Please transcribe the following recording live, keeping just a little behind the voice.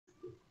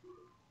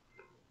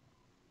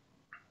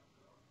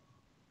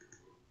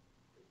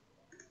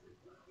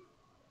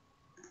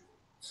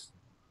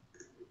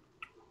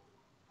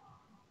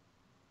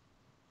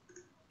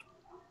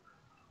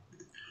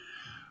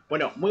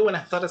Bueno, muy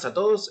buenas tardes a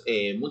todos.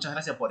 Muchas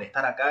gracias por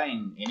estar acá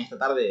en esta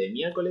tarde de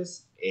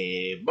miércoles.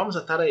 Vamos a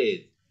estar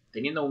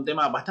teniendo un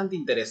tema bastante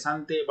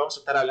interesante. Vamos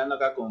a estar hablando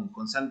acá con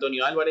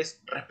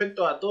𝗦𝗂𝗏𝗏𝗂𝗏𝗏𝗏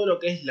respecto a todo lo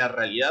que es la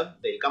realidad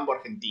del campo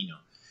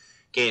argentino,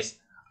 que es,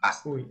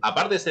 Uy,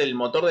 aparte de ser el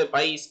motor del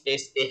país,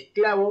 es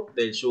esclavo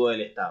del yugo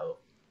del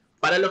estado.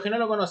 Para los que no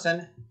lo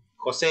conocen,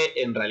 José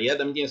en realidad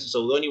también tiene su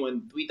seudónimo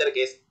en Twitter,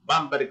 que es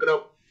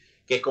𝗏𝗏𝗏𝗏𝗏𝗏𝗏𝗏,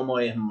 que es como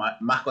es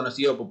más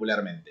conocido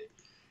popularmente.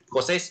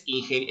 José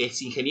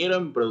es ingeniero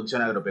en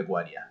producción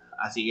agropecuaria.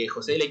 Así que,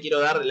 José, le quiero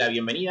dar la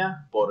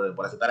bienvenida por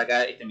aceptar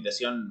acá esta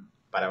invitación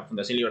para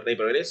Fundación Libertad y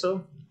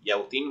Progreso. Y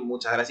Agustín,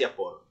 muchas gracias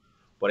por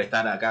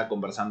estar acá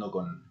conversando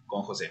con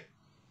José.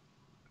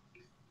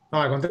 no,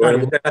 al Bueno, contrario,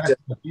 muchas muchas gracias.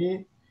 gracias a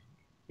ti.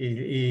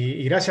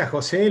 Y gracias,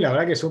 José. La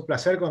verdad que es un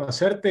placer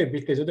conocerte.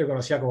 Viste, yo te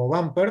conocía como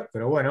Bumper,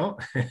 pero bueno,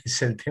 es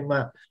el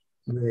tema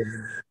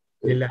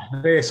de las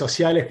redes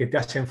sociales que te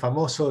hacen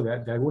famoso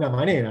de alguna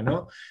manera,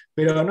 ¿no?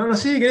 Pero no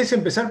sé si querés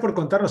empezar por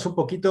contarnos un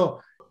poquito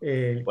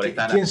Por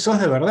estar. quién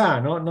sos de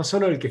verdad, ¿no? No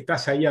solo el que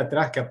estás ahí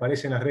atrás que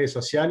aparece en las redes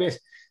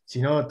sociales,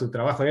 sino tu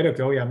trabajo diario,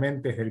 que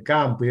obviamente es del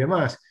campo y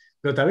demás.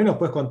 Pero también nos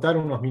puedes contar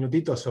unos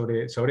minutitos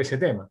sobre ese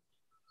tema.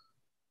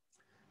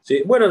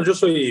 Sí, bueno, yo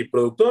soy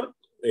productor,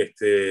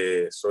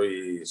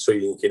 soy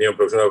ingeniero en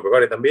producción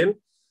agropecuaria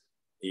también,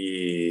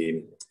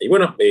 y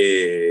bueno,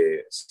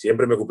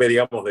 siempre me ocupé,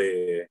 digamos,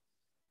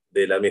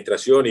 de la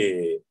administración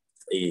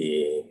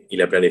y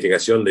la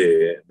planificación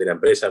de la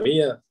empresa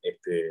mía.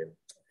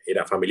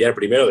 Era familiar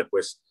primero,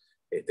 después,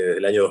 desde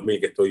el año 2000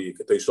 que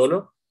estoy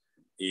solo,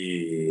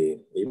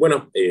 y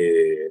bueno,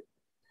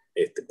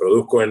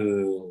 produzco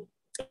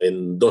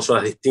en dos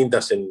zonas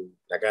distintas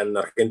acá en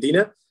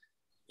Argentina,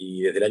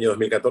 y desde el año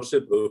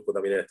 2014 produzco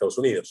también en Estados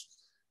Unidos.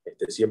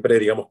 Siempre,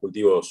 digamos,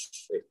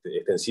 cultivos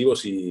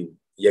extensivos y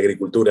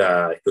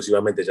agricultura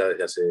exclusivamente ya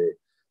desde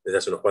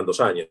hace unos cuantos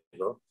años,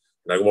 ¿no?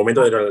 En algún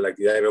momento era la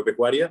actividad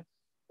agropecuaria,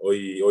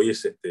 hoy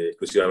es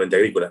exclusivamente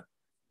agrícola.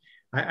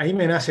 Ahí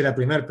me nace la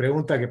primera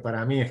pregunta que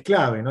para mí es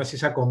clave, ¿no? Es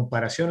esa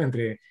comparación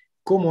entre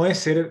cómo es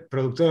ser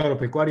productor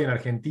agropecuario en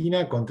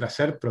Argentina contra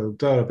ser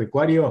productor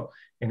agropecuario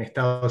en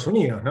Estados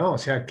Unidos, ¿no? O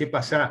sea, ¿qué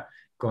pasa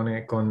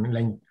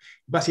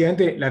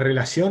básicamente la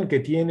relación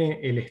que tiene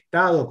el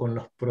Estado con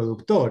los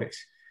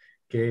productores?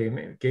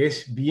 Que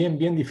es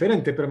bien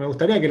diferente, pero me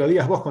gustaría que lo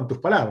digas vos con tus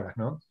palabras,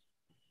 ¿no?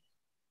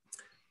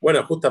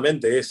 Bueno,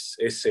 justamente es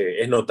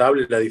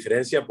notable la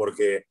diferencia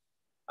porque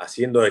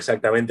haciendo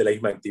exactamente la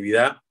misma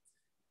actividad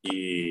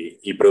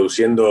y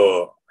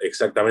produciendo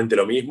exactamente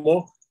lo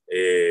mismo,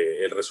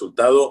 el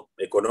resultado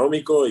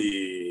económico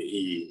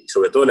y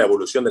sobre todo la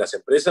evolución de las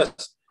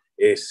empresas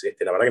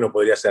la verdad que no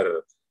podría ser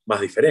más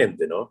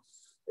diferente, ¿no?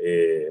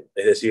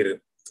 Es decir,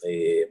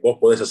 vos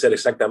podés hacer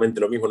exactamente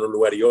lo mismo en un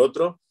lugar y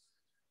otro,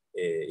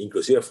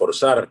 inclusive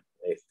forzar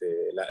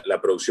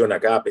la producción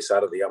acá, a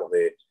pesar, digamos,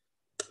 de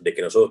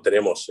que nosotros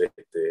tenemos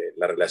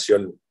la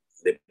relación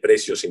de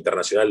precios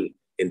internacional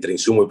entre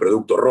insumo y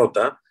producto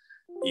rota,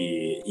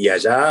 y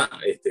allá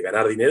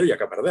ganar dinero y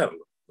acá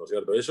perderlo, ¿no es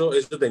cierto?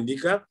 Eso te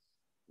indica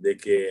de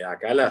que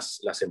acá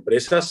las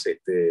empresas,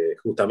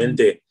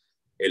 justamente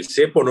el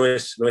cepo no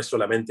es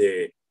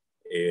solamente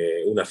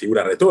una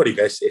figura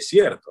retórica, es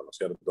cierto, ¿no es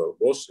cierto?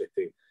 Vos,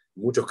 en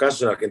muchos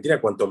casos en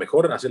Argentina, cuanto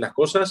mejor haces las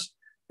cosas,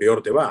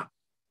 peor te va.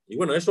 Y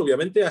bueno, eso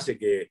obviamente hace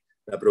que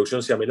la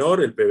producción sea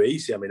menor, el PBI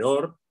sea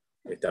menor,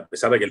 a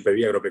pesar de que el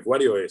PBI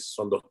agropecuario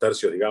son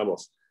 2/3,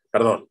 digamos,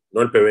 perdón,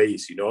 no el PBI,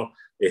 sino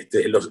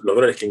los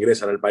dólares que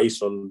ingresan al país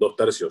son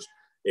 2/3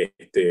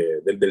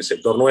 del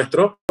sector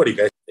nuestro.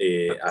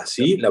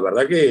 Así, la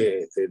verdad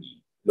que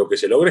lo que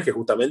se logra es que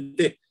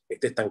justamente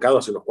esté estancado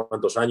hace unos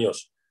cuantos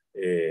años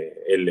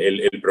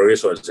el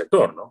progreso del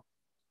sector, ¿no?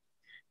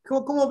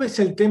 ¿Cómo ves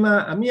el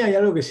tema? A mí hay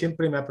algo que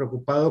siempre me ha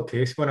preocupado,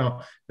 que es, bueno,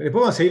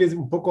 después vamos a ir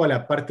un poco a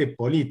la parte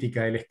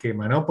política del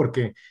esquema, ¿no?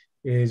 Porque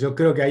yo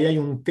creo que ahí hay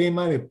un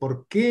tema de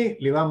por qué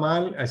le va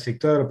mal al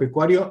sector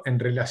agropecuario en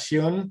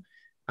relación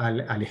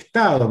al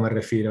Estado, me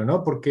refiero,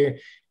 ¿no?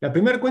 Porque la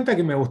primera cuenta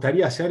que me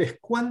gustaría hacer es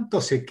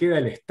cuánto se queda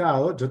el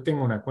Estado. Yo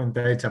tengo una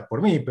cuenta hecha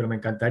por mí, pero me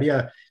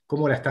encantaría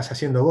cómo la estás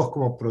haciendo vos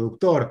como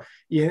productor.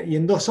 Y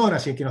en dos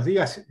zonas, y que nos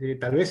digas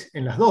tal vez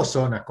en las dos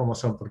zonas cómo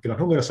son, porque los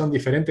números son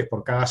diferentes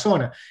por cada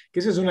zona,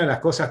 que esa es una de las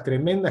cosas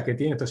tremendas que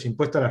tienen estos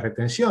impuestos a las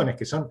retenciones,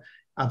 que son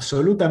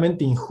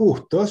absolutamente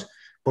injustos,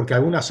 porque a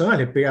algunas zonas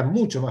le pegan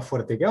mucho más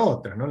fuerte que a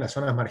otras, ¿no? En las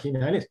zonas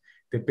marginales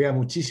te pega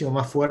muchísimo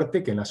más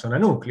fuerte que en la zona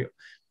núcleo.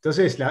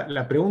 Entonces,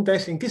 la pregunta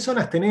es, ¿en qué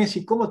zonas tenés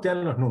y cómo te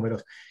dan los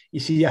números? Y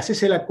si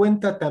haces la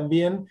cuenta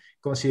también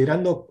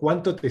considerando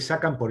cuánto te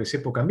sacan por el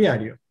cepo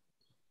cambiario.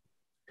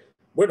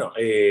 Bueno,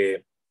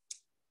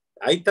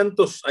 hay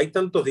tantos,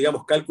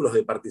 digamos, cálculos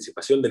de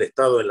participación del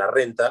Estado en la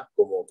renta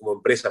como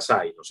empresas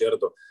hay, ¿no es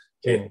cierto?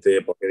 Sí.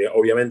 Porque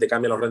obviamente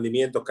cambian los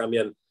rendimientos,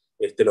 cambian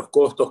los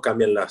costos,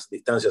 cambian las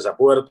distancias a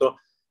puerto,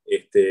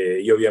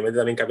 y obviamente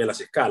también cambian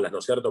las escalas, ¿no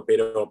es cierto?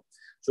 Pero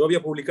yo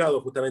había publicado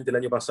justamente el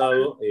año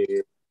pasado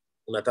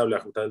una tabla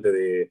justamente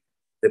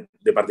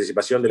de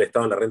participación del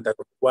Estado en la renta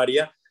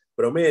agropecuaria,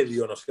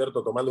 promedio, ¿no es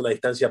cierto? Tomando una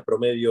distancia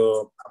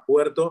promedio a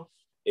puerto,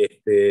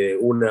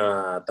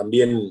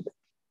 también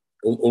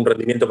un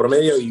rendimiento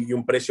promedio y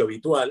un precio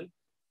habitual,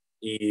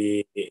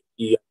 y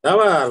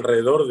andaba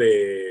alrededor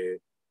del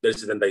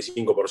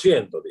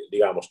 75%,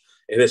 digamos.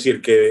 Es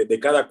decir, que de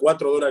cada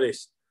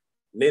 $4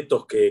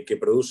 netos que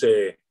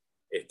produce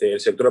el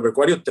sector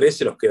agropecuario, 3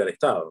 se los queda el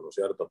Estado, ¿no es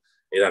cierto?,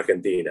 en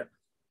Argentina.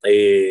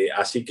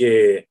 Así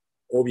que,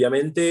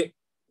 obviamente,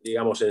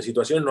 digamos, en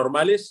situaciones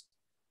normales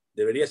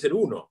debería ser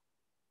uno.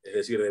 Es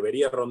decir,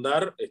 debería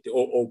rondar,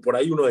 o por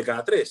ahí uno de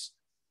cada 3.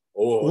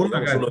 O, Uno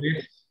digamos, cada uno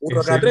tres, de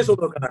cada 3 o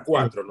uno de cada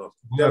 4, ¿no?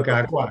 uno ¿Cierto?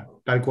 cada cual,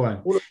 tal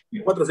cual. Uno de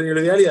cada 4 sería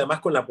lo ideal, y además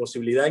con la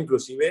posibilidad,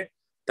 inclusive,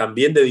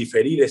 también de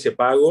diferir ese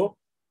pago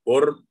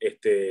por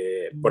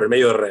el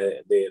medio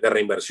de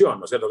reinversión,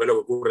 ¿no es cierto? Que es lo que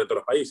ocurre en todos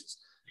los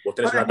países. Vos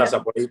tenés Ahora, una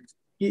tasa por ahí.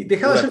 y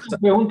dejaba hacer una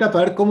pregunta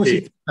para ver cómo Sí.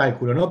 hiciste el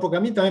cálculo, ¿no? Porque a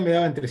mí también me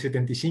daba entre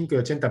 75 y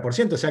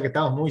 80%, o sea que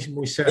estábamos muy,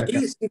 muy cerca.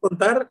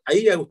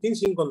 Ahí, Agustín,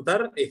 sin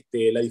contar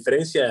la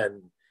diferencia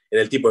en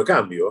el tipo de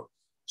cambio.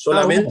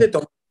 Solamente,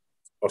 Bueno.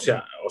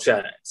 o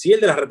sea, si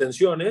el de las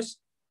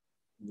retenciones,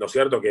 ¿no es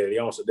cierto?, que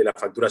digamos de la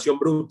facturación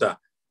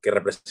bruta, que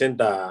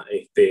representa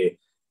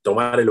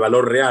tomar el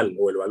valor real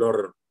o el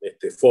valor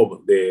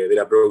FOB de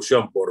la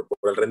producción por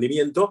el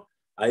rendimiento,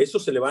 a eso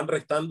se le van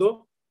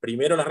restando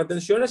primero las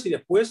retenciones y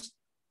después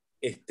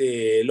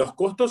los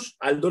costos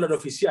al dólar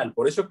oficial.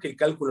 Por eso es que el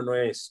cálculo no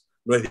es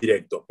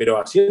directo, pero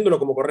haciéndolo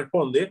como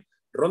corresponde,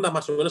 ronda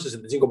más o menos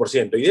el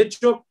 65%. Y de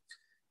hecho,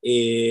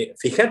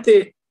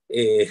 fíjate,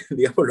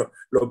 digamos,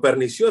 lo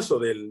pernicioso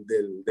del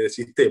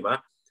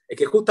sistema, es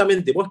que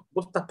justamente vos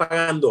estás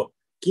pagando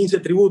 15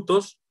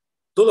 tributos,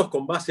 todos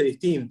con base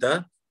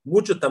distinta,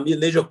 muchos también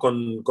de ellos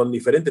con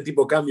diferente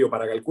tipo de cambio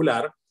para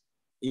calcular,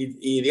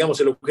 y digamos,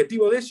 el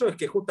objetivo de eso es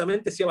que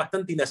justamente sea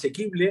bastante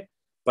inasequible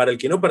para el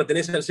que no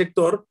pertenece al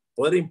sector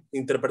poder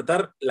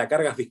interpretar la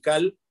carga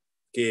fiscal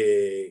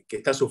que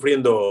está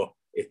sufriendo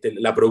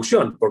la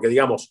producción, porque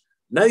digamos,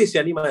 nadie se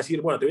anima a decir,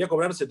 bueno, te voy a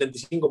cobrar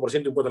 75%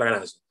 de impuesto a la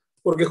ganancia,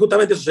 porque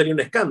justamente eso sería un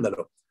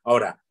escándalo.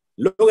 Ahora,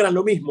 logran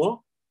lo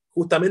mismo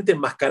justamente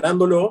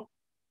enmascarándolo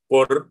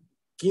por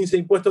 15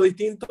 impuestos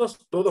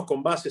distintos, todos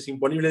con bases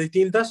imponibles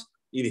distintas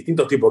y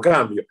distintos tipos de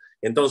cambio.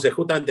 Entonces,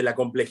 justamente la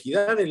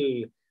complejidad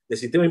del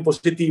sistema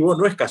impositivo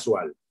no es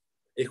casual,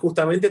 es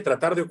justamente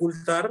tratar de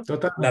ocultar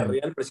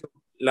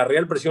la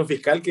real presión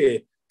fiscal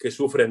que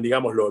sufren,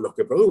 digamos, los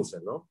que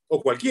producen, ¿no?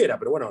 O cualquiera,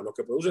 pero bueno, los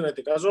que producen en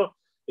este caso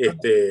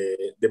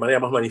de manera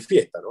más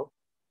manifiesta, ¿no?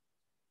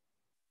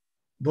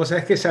 Vos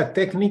sabés que esa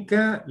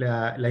técnica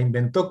la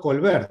inventó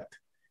Colbert,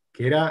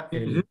 que era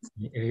el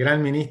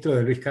gran ministro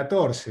de Luis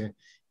XIV,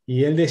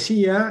 y él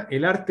decía,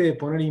 el arte de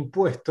poner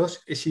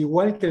impuestos es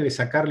igual que el de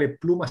sacarle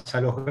plumas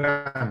a los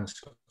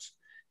gansos.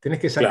 Tenés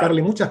que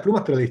sacarle muchas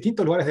plumas, pero de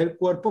distintos lugares del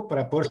cuerpo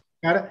para poder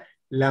sacar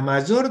la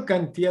mayor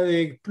cantidad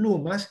de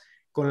plumas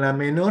con la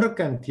menor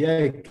cantidad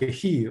de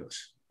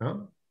quejidos,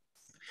 ¿no?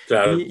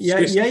 Claro. Y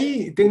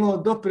ahí tengo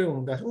dos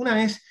preguntas.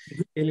 Una es,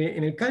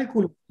 en el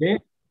cálculo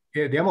de,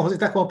 digamos, vos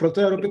estás como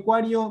productor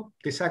agropecuario,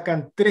 te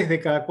sacan 3 de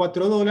cada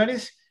 4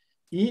 dólares,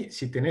 y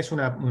si tenés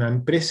una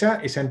empresa,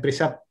 esa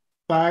empresa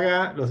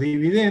paga los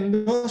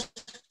dividendos,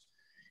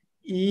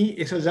 y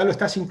eso ya lo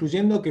estás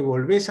incluyendo, que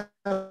volvés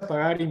a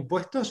pagar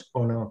impuestos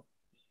o no.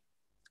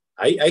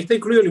 Ahí está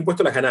incluido el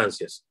impuesto a las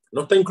ganancias.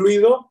 No está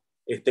incluido,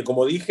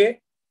 como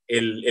dije,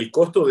 el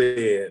costo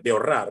de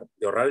ahorrar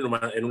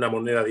en una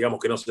moneda, digamos,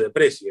 que no se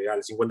deprecie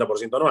al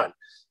 50% anual.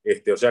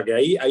 O sea que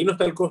ahí no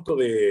está el costo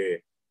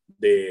de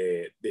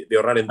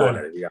ahorrar en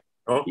dólares, digamos,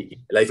 ¿no?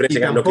 La diferencia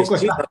y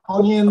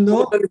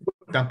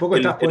tampoco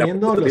estás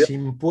poniendo los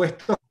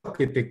impuestos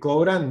que te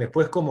cobran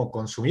después como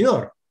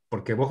consumidor,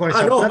 porque vos con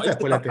esa plata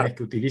después la tenés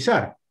que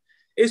utilizar.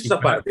 Eso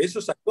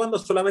es actuando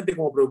solamente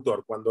como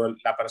productor. Cuando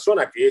la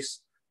persona que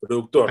es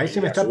productor... Ahí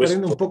se me está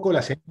perdiendo un poco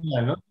la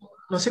señal, ¿no?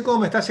 No sé cómo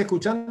me estás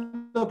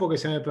escuchando porque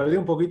se me perdió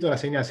un poquito la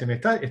señal.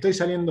 ¿Estoy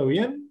saliendo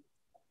bien?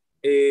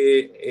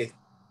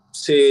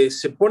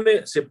 Se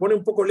pone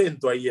un poco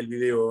lento ahí el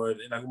video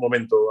en algún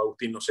momento,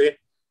 Agustín.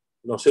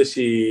 No sé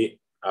si...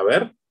 A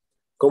ver,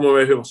 ¿cómo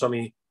me vemos a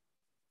mí?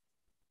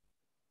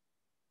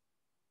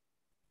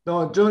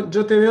 No,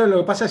 yo te veo, lo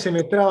que pasa es que se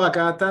me traba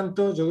cada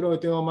tanto, yo creo que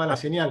tengo mala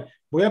señal.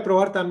 Voy a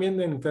probar también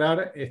de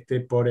entrar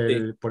por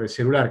el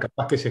celular,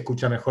 capaz que se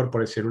escucha mejor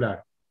por el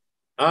celular.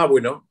 Ah,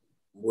 bueno,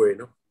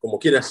 como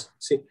quieras,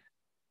 sí.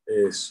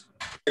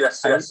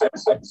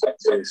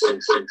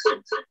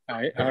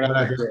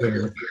 Ahora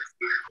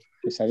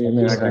que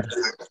salirme de acá.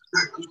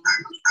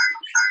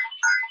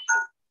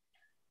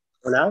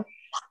 Hola.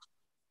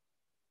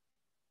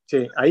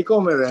 Sí, ahí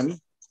cómo me ven.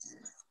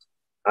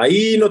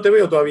 Ahí no te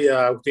veo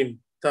todavía,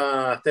 Agustín.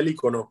 Está el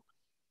icono.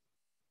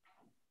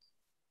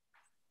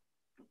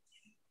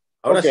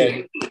 Ahora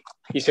sí.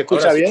 ¿Y se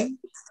escucha bien?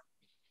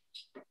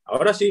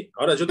 Ahora sí,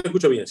 ahora yo te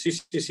escucho bien. Sí.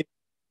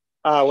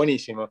 Ah,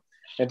 buenísimo.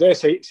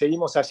 Entonces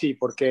seguimos así,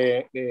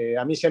 porque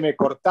a mí se me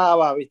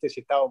cortaba, viste,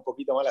 si estaba un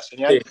poquito mal la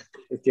señal.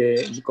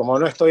 Sí. Como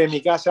no estoy en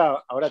mi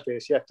casa, ahora te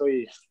decía,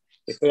 estoy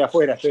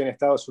afuera, estoy en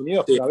Estados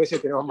Unidos, pero a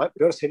veces tenemos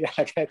peor señal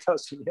acá en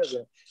Estados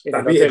Unidos, en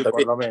el hotel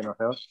por lo menos,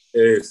 ¿no?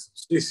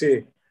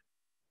 Sí.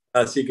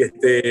 Así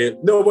que,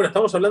 no, bueno,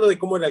 estamos hablando de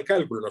cómo era el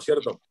cálculo, ¿no es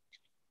cierto?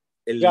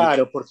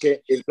 Claro,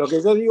 porque lo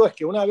que yo digo es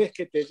que una vez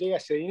que te llega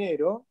ese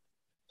dinero,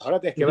 ahora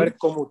tenés que ver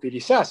cómo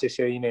utilizás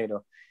ese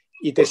dinero.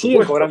 Y te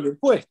siguen cobrando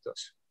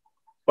impuestos.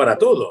 Para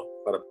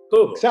todo, para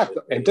todo.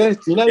 Exacto. Entonces,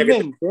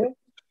 finalmente...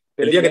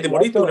 El día que te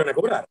morís te van a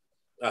cobrar.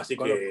 Así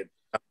que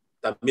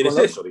también es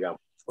eso, digamos.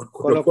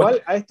 Con lo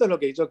cual, a esto es lo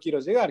que yo quiero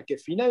llegar, que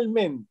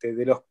finalmente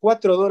de los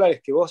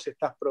 $4 que vos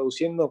estás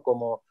produciendo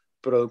como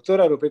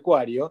productor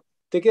agropecuario,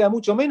 te queda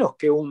mucho menos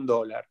que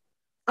 $1.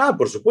 Ah,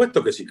 por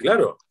supuesto que sí,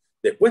 claro.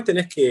 Después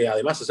tenés que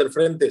además hacer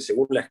frente,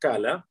 según la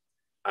escala,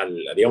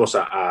 digamos,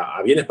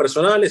 a bienes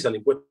personales, al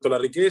impuesto a la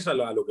riqueza,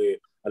 a lo que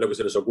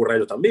se les ocurra a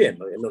ellos también.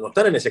 No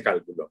están en ese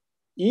cálculo.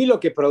 Y lo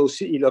que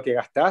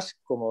gastás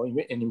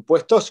en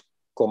impuestos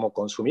como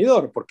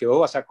consumidor, porque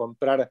vos vas a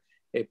comprar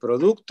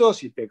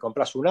productos y te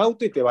compras un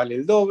auto y te vale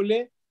el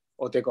doble,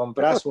 o te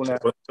compras una... No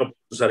puedes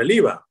usar el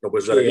IVA, no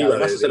puedes usar el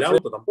IVA del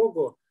auto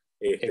tampoco.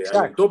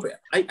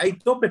 Hay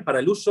topes para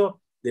el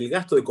uso del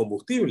gasto de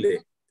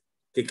combustible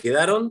que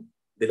quedaron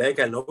de la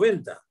década del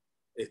 90.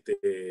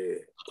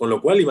 Con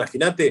lo cual,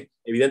 imagínate,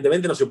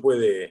 evidentemente no se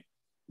puede,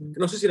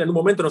 no sé si en un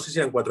momento, no sé si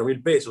eran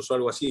 4.000 pesos o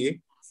algo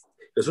así.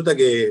 Resulta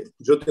que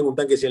yo tengo un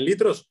tanque de 100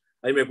 litros,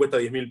 a mí me cuesta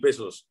 10.000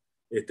 pesos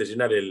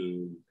llenar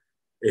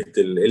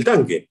el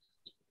tanque.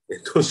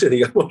 Entonces,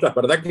 digamos, la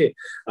verdad que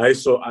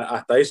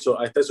hasta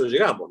eso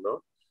llegamos,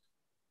 ¿no?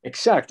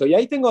 Exacto, y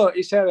ahí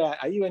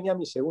venía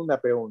mi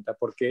segunda pregunta,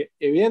 porque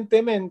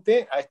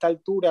evidentemente a esta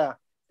altura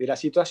de la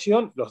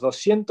situación, los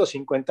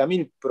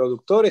 250.000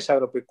 productores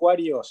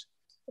agropecuarios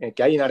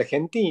que hay en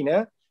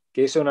Argentina,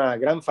 que es una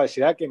gran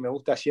falsedad que me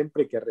gusta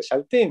siempre que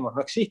resaltemos,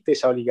 no existe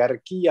esa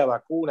oligarquía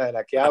vacuna de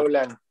la que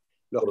hablan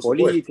los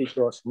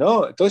políticos,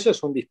 ¿no? Todo eso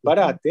es un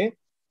disparate,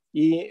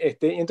 y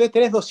entonces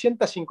tenés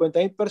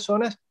 250.000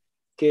 personas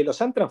que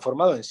los han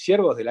transformado en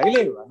siervos de la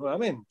gleba,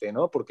 nuevamente,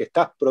 ¿no? Porque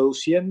estás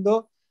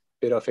produciendo,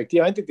 pero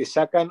efectivamente te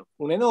sacan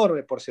un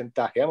enorme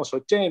porcentaje, digamos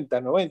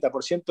 80,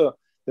 90%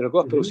 de lo que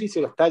vos producís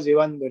se lo está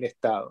llevando el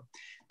Estado.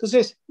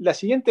 Entonces, la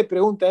siguiente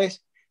pregunta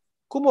es,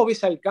 ¿cómo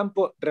ves al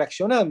campo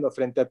reaccionando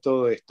frente a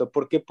todo esto?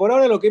 Porque por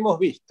ahora lo que hemos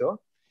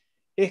visto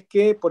es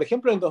que, por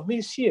ejemplo, en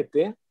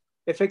 2007,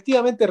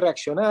 efectivamente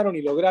reaccionaron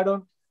y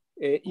lograron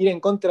ir en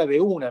contra de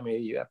una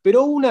medida,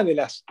 pero una de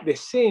las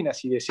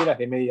decenas y decenas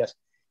de medidas.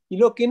 Y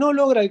lo que no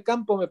logra el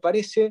campo, me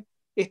parece,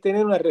 es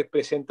tener una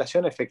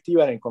representación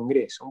efectiva en el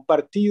Congreso, un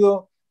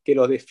partido que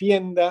lo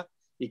defienda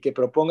y que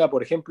proponga,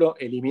 por ejemplo,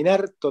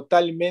 eliminar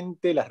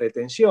totalmente las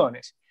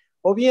retenciones.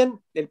 O bien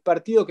el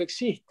partido que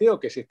existe o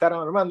que se están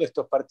armando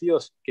estos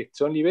partidos que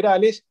son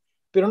liberales,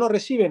 pero no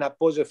reciben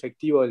apoyo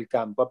efectivo del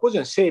campo. Apoyo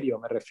en serio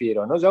me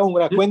refiero, ¿no? Yo hago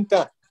una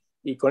cuenta,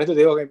 y con esto te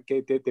digo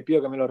que te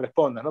pido que me lo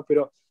respondas, ¿no?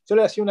 Pero yo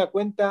le hacía una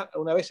cuenta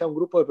una vez a un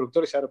grupo de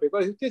productores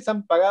agropecuarios y ustedes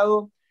han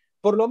pagado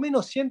por lo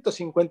menos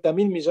 150.000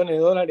 millones de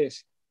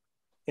dólares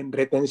en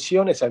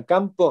retenciones al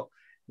campo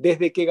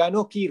desde que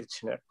ganó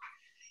Kirchner.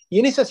 Y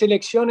en esas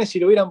elecciones, si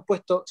le hubieran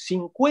puesto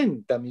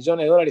 50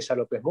 millones de dólares a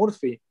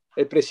𝗏𝗏𝗏𝗀,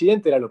 el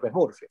presidente era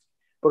𝗏𝗏𝗏𝗏𝗏,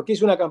 porque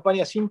hizo una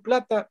campaña sin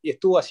plata y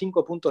estuvo a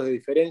 5 puntos de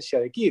diferencia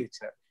de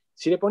Kirchner.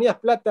 Si le ponías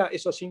plata,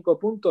 esos 5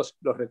 puntos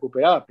los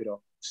recuperaba,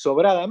 pero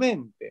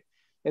sobradamente.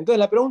 Entonces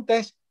la pregunta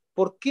es,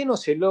 ¿por qué no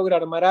se logra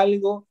armar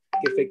algo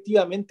que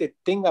efectivamente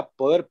tenga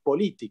poder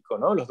político,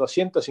 ¿no? Los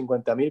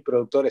 250.000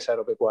 productores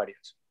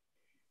agropecuarios.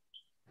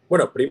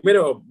 Bueno,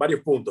 primero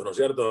varios puntos, ¿no es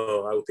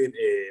cierto, Agustín?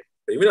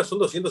 Primero son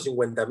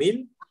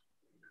 250.000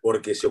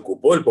 porque se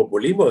ocupó el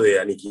populismo de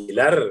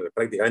aniquilar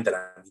prácticamente a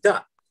la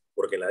mitad,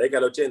 porque en la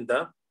década del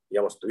 80,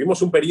 digamos,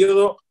 tuvimos un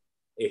periodo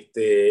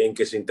en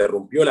que se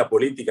interrumpió la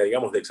política,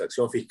 digamos, de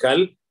exacción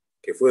fiscal,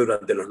 que fue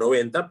durante los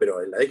 90,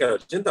 pero en la década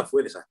del 80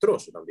 fue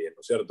desastroso también,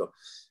 ¿no es cierto?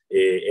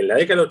 En la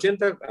década del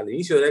 80, al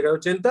inicio de la década del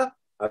 80,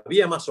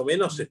 había más o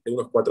menos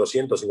unos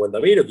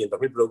 450.000 o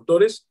 500.000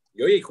 productores,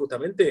 y hoy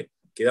justamente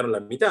quedaron la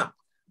mitad,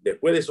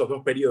 después de esos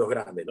dos periodos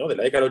grandes, ¿no? De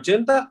la década del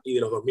 80 y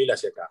de los 2000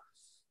 hacia acá.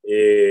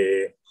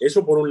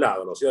 Eso por un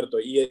lado, ¿no es cierto?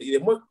 Y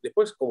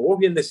después, como vos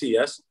bien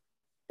decías,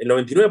 el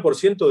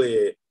 99%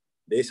 de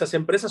esas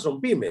empresas son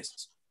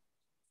pymes.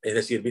 Es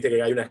decir, viste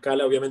que hay una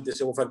escala, obviamente,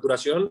 según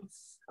facturación,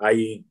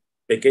 hay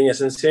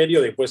pequeñas en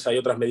serio, después hay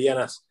otras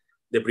medianas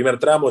de primer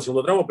tramo, de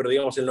segundo tramo, pero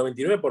digamos el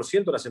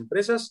 99% de las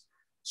empresas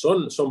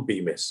son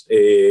pymes.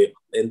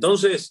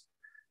 Entonces,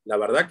 la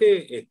verdad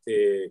que,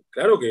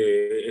 claro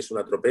que es un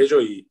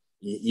atropello y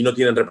no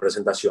tienen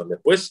representación.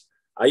 Después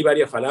hay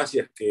varias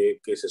falacias que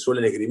se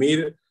suelen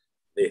esgrimir,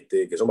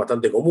 que son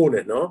bastante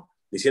comunes, ¿no?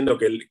 Diciendo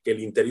que el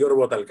interior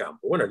vota al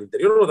campo. Bueno, el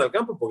interior vota al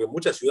campo porque en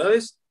muchas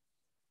ciudades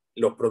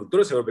los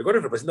productores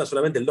agropecuarios representan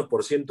solamente el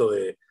 2%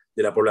 de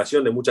la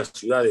población de muchas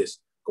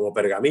ciudades como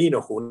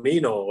Pergamino,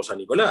 Junín o San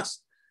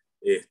Nicolás.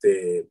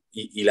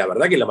 Y la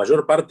verdad que la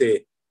mayor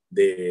parte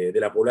de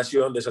la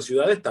población de esas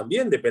ciudades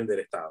también depende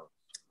del Estado.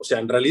 O sea,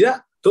 en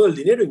realidad todo el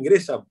dinero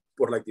ingresa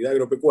por la actividad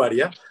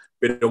agropecuaria,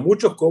 pero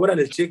muchos cobran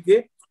el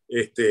cheque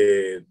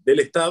del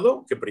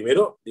Estado, que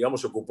primero, digamos,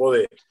 se ocupó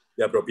de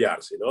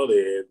apropiarse, ¿no?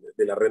 de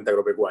la renta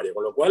agropecuaria.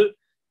 Con lo cual,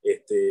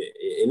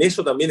 en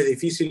eso también es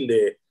difícil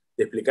de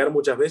de explicar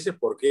muchas veces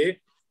por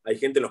qué hay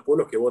gente en los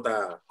pueblos que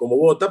vota como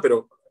vota,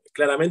 pero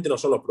claramente no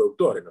son los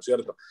productores, ¿no es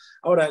cierto?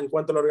 Ahora, en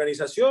cuanto a la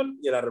organización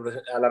y a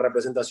la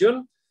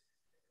representación,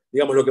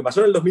 digamos, lo que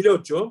pasó en el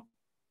 2008,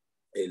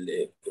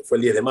 fue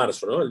el 10 de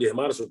marzo, ¿no? El 10 de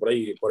marzo, por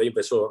ahí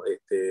empezó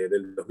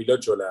del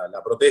 2008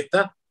 la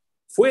protesta,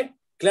 fue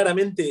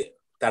claramente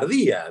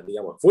tardía,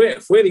 digamos,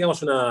 fue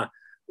digamos,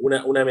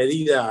 una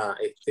medida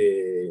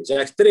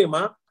ya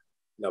extrema.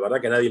 La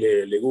verdad que a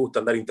nadie le gusta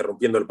andar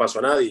interrumpiendo el paso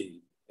a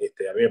nadie.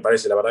 A mí me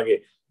parece, la verdad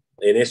que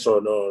en eso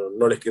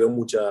no les quedó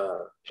mucha...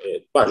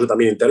 yo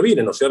también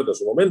intervine, ¿no es cierto?, en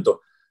su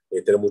momento.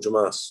 Era mucho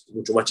más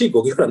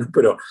chico que ahora, ¿no?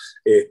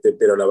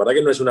 Pero la verdad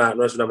que no es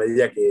una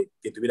medida que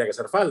tuviera que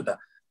hacer falta.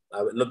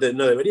 No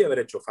debería haber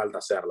hecho falta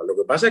hacerla. Lo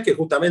que pasa es que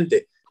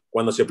justamente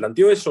cuando se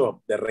planteó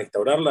eso de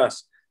restaurar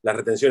las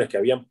retenciones que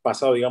habían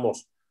pasado,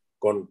 digamos,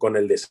 con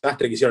el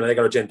desastre que hicieron en la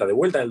década del 80, de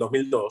vuelta en el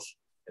 2002,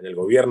 en el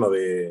gobierno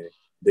de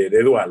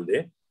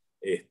Duhalde,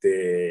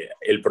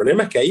 el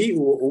problema es que ahí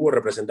hubo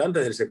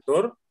representantes del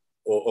sector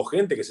o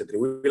gente que se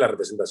atribuye la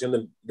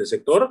representación del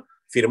sector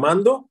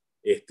firmando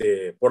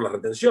por las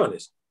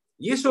retenciones.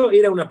 Y eso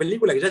era una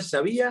película que ya se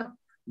sabía,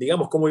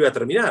 digamos, cómo iba a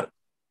terminar,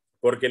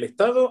 porque el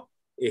Estado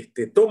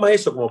toma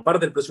eso como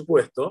parte del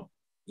presupuesto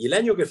y el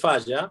año que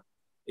falla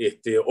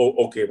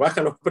o que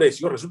bajan los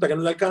precios, resulta que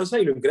no le alcanza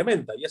y lo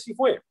incrementa. Y así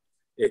fue.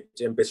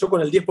 Empezó con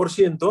el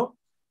 10%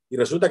 y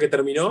resulta que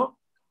terminó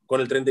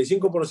con el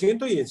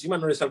 35% y encima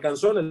no les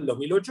alcanzó en el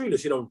 2008 y lo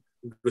hicieron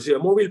inclusive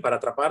móvil para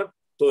atrapar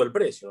todo el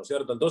precio, ¿no es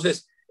cierto?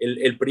 Entonces,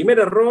 el primer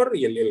error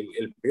y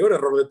el peor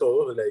error de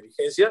todos, de la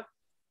dirigencia,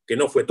 que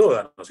no fue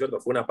toda, ¿no es cierto?,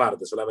 fue una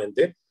parte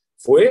solamente,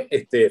 fue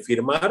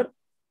firmar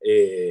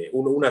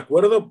un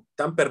acuerdo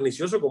tan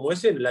pernicioso como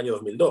ese en el año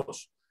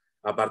 2002.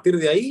 A partir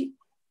de ahí,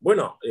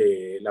 bueno,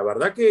 la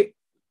verdad que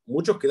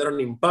muchos quedaron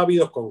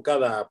impávidos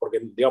porque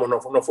digamos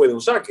no fue de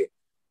un saque.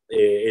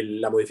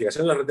 La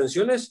modificación de las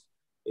retenciones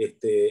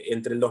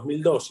entre el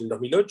 2002 y el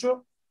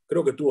 2008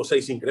 creo que tuvo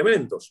 6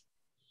 incrementos,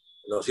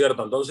 ¿no es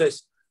cierto?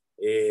 Entonces,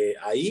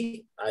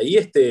 ahí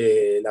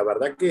la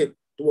verdad que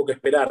tuvo que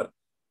esperar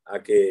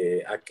a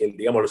que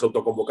digamos, los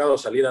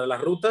autoconvocados salieran a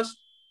las rutas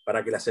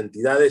para que las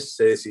entidades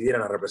se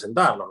decidieran a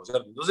representarnos, ¿no es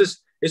cierto?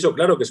 Entonces, eso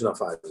claro que es una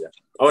falla.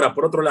 Ahora,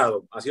 por otro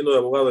lado, haciendo de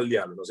abogado del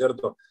diablo, ¿no es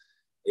cierto?,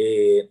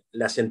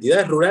 las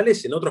entidades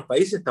rurales en otros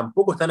países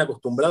tampoco están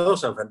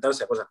acostumbrados a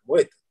enfrentarse a cosas como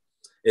esta.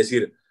 Es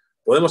decir,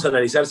 podemos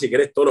analizar, si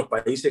querés, todos los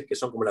países que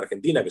son como la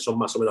Argentina, que son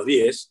más o menos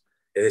 10,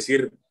 es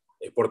decir,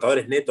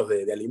 exportadores netos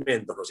de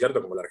alimentos, ¿no es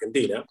cierto?, como la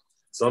Argentina,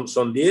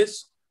 son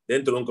 10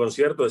 dentro de un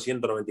concierto de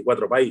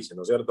 194 países,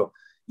 ¿no es cierto?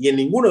 Y en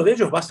ninguno de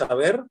ellos vas a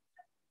ver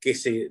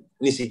que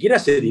ni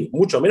siquiera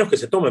mucho menos que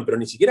se tomen, pero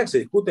ni siquiera que se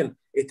discuten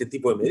este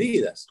tipo de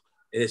medidas.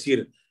 Es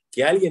decir,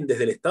 que a alguien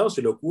desde el Estado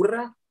se le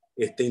ocurra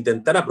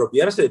intentar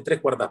apropiarse de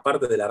 3/4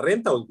 partes de la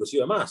renta o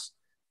inclusive más.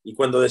 Y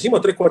cuando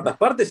decimos 3/4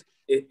 partes,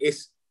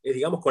 es,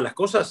 digamos, con las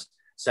cosas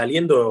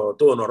saliendo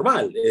todo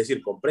normal, es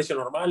decir, con precios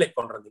normales,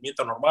 con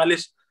rendimientos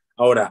normales.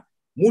 Ahora,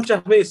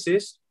 muchas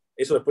veces,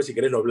 eso después si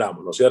querés lo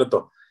hablamos, ¿no es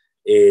cierto?,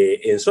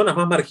 en zonas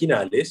más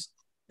marginales,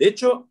 de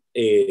hecho,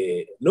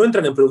 no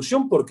entran en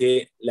producción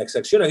porque la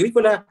exacción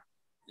agrícola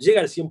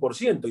llega al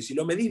 100%, y si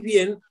lo medís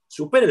bien,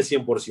 supera el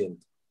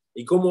 100%.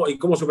 ¿Y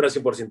cómo supera el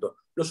 100%?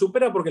 Lo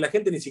supera porque la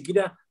gente ni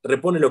siquiera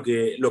repone lo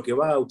que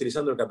va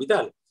utilizando el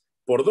capital,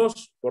 por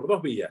dos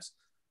vías.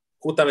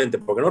 Justamente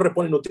porque no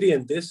repone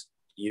nutrientes,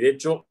 y de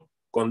hecho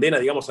condena,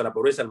 digamos, a la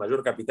pobreza el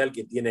mayor capital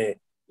que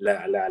tiene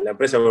la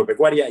empresa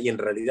agropecuaria, y en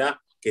realidad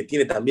que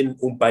tiene también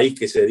un país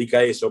que se dedica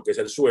a eso, que es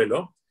el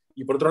suelo,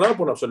 y por otro lado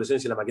por la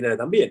obsolescencia de la maquinaria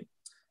también.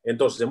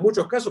 Entonces, en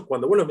muchos casos,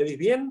 cuando vos lo medís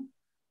bien,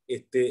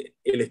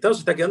 el Estado se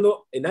está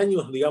quedando en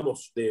años,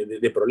 digamos,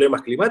 de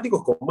problemas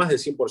climáticos con más del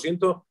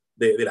 100%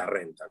 de la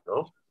renta,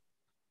 ¿no?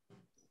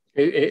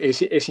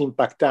 Es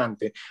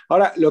impactante.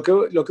 Ahora, lo que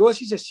vos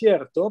decís es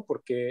cierto,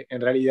 porque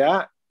en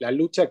realidad la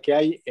lucha que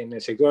hay en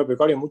el sector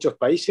agropecuario en muchos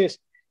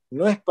países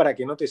no es para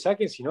que no te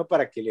saquen, sino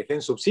para que les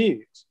den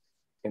subsidios.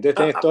 Entonces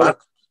tenés todos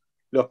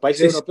los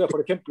países europeos,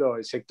 por ejemplo,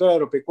 el sector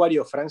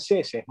agropecuario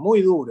francés es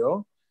muy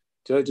duro.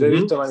 Yo he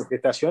visto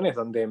manifestaciones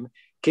donde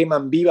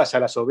queman vivas a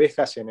las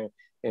ovejas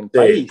en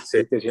París.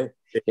 Sí.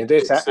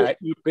 Entonces,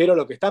 pero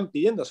lo que están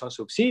pidiendo son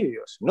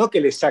subsidios, no que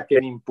les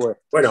saquen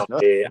impuestos. Bueno, ¿no?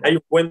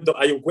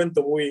 hay un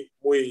cuento muy,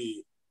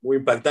 muy, muy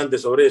impactante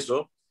sobre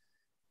eso,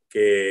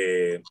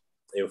 que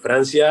en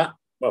Francia,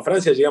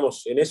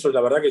 digamos, en eso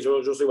la verdad que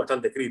yo soy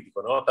bastante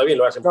crítico, ¿no? Está bien,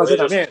 lo hacen por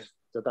ellos.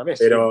 Yo también.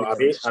 Pero a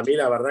mí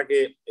la verdad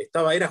que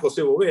era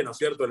𝗏𝗂𝗶𝗂𝗶𝗀𝗂𝗀, ¿no es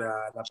cierto?,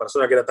 la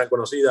persona que era tan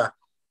conocida,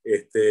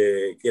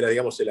 que era,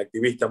 digamos, el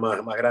activista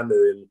más grande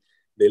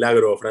del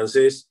agro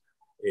francés.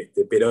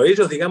 Pero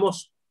ellos,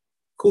 digamos,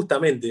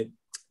 justamente,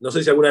 no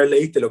sé si alguna vez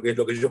leíste lo que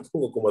yo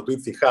pongo como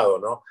tuit fijado,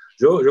 ¿no?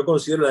 Yo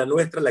considero la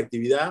nuestra la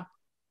actividad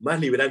más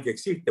liberal que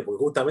existe,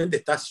 porque justamente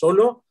está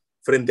solo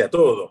frente a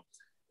todo.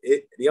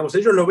 Digamos,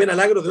 ellos lo ven al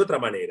agro de otra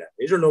manera.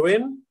 Ellos lo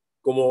ven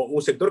como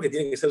un sector que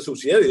tiene que ser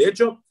subsidiado, y de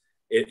hecho,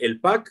 el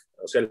PAC,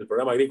 o sea, el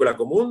Programa Agrícola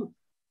Común,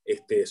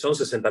 son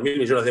 60.000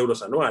 millones de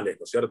euros anuales,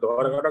 ¿no es cierto?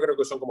 Ahora creo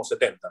que son como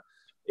 70,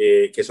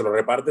 que se lo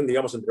reparten,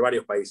 digamos, entre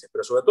varios países.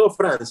 Pero sobre todo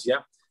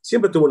Francia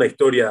siempre tuvo una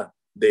historia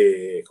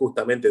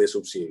justamente de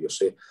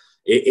subsidios.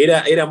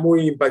 Era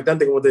muy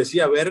impactante, como te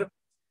decía, ver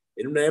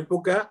en una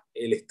época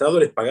el Estado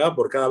les pagaba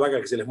por cada vaca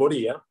que se les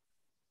moría,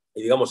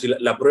 y digamos,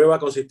 la prueba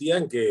consistía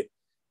en que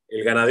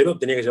el ganadero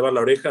tenía que llevar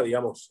la oreja,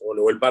 digamos,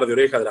 o el par de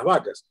orejas de las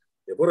vacas.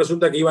 Después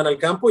resulta que iban al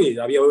campo y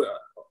había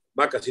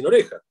vacas sin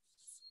oreja.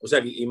 O sea,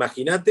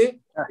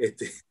 imagínate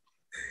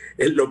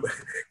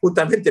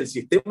justamente el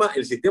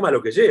sistema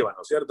lo que lleva,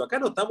 ¿no es cierto? Acá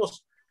no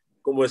estamos,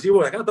 como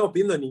decimos, acá no estamos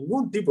pidiendo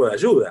ningún tipo de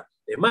ayuda.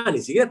 Es más,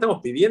 ni siquiera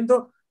estamos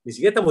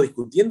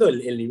discutiendo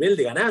el nivel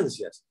de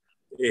ganancias.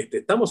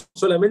 Estamos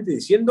solamente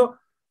diciendo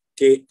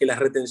que las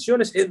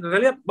retenciones, en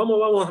realidad,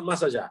 vamos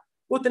más allá.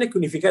 Vos tenés que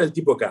unificar el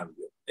tipo de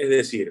cambio. Es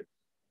decir,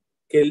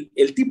 que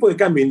el tipo de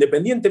cambio,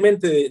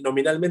 independientemente de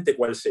nominalmente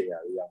cuál sea,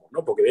 digamos,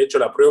 ¿no? Porque de hecho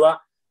la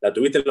prueba la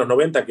tuviste en los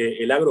 90, que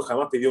el agro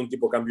jamás pidió un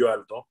tipo de cambio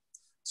alto,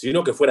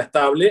 sino que fuera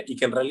estable y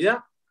que en realidad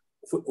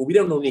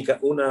hubiera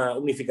una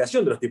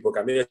unificación de los tipos de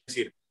cambio. Es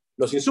decir,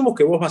 los insumos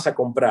que vos vas a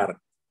comprar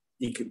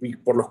y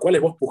por los cuales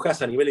vos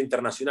pujás a nivel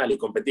internacional y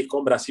competís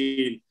con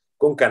Brasil,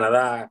 con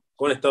Canadá,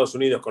 con Estados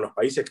Unidos, con los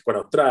países, con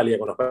Australia,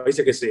 con los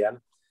países que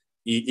sean,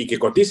 y que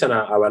cotizan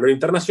a valor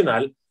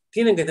internacional,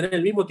 tienen que tener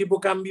el mismo tipo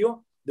de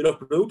cambio de los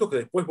productos que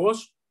después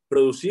vos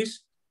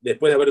producís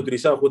después de haber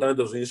utilizado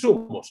justamente esos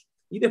insumos.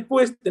 Y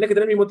después tenés que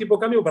tener el mismo tipo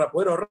de cambio para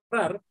poder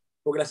ahorrar,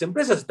 porque las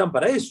empresas están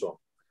para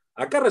eso.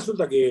 Acá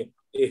resulta que,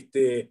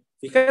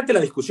 fíjate la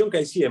discusión que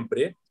hay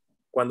siempre,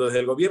 cuando desde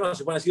el gobierno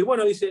se pone a decir,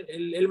 bueno, dice,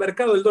 el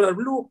mercado del dólar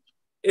blue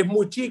es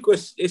muy chico,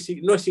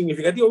 no es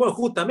significativo. Bueno,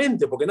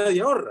 justamente porque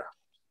nadie ahorra.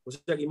 O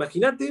sea, que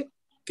imagínate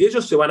que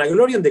ellos se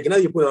vanaglorian de que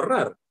nadie puede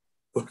ahorrar,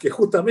 porque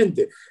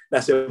justamente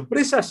las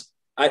empresas,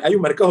 hay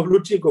un mercado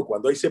blue chico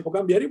cuando hay cepo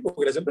cambiario,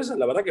 porque las empresas,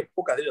 la verdad que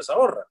pocas de ellas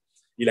ahorran.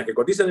 Y las que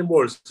cotizan en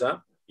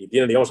bolsa y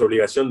tienen, digamos,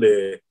 obligación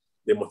de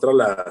mostrar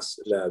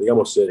las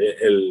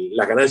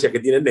ganancias que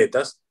tienen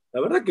netas,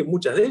 la verdad que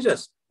muchas de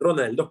ellas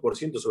rondan el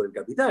 2% sobre el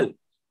capital.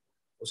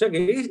 O sea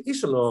que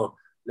eso no,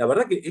 la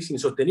verdad que es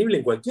insostenible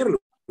en cualquier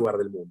lugar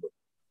del mundo.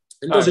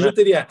 Entonces yo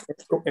te diría,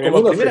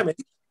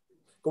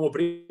 como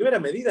primera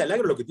medida, el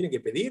agro lo que tiene que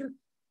pedir,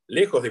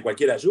 lejos de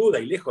cualquier ayuda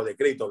y lejos de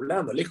créditos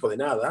blandos, lejos de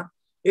nada,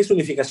 es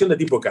unificación de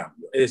tipo de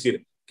cambio. Es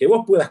decir, que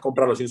vos puedas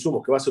comprar los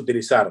insumos que vas a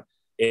utilizar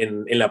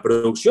en la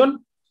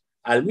producción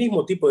al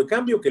mismo tipo de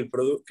cambio que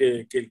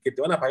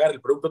te van a pagar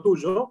el producto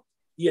tuyo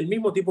y el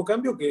mismo tipo de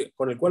cambio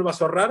con el cual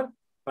vas a ahorrar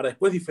para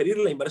después diferir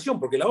la inversión,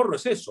 porque el ahorro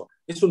es eso,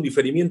 es un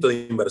diferimiento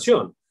de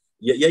inversión.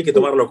 Y hay que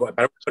tomarlo para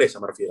una empresa,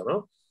 me refiero,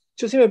 ¿no?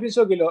 Yo siempre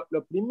pienso que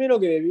lo primero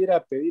que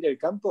debiera pedir el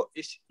campo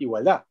es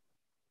igualdad.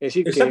 Es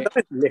decir,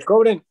 que les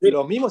cobren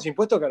los mismos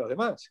impuestos que a los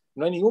demás.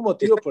 No hay ningún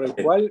motivo por el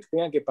cual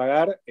tengan que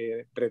pagar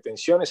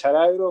retenciones al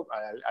agro,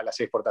 a las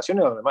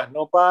exportaciones, donde demás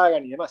no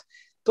pagan y demás.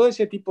 Todo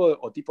ese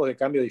tipo tipos de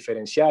cambios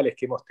diferenciales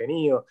que hemos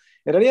tenido.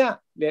 En realidad,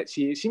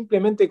 si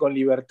simplemente con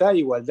libertad e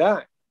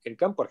igualdad, el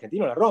campo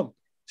argentino la rompe.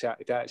 O sea,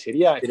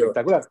 sería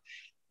espectacular.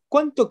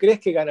 ¿Cuánto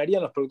crees que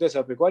ganarían los productores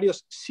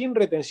agropecuarios sin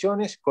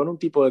retenciones con un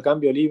tipo de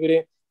cambio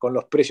libre con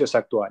los precios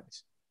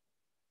actuales?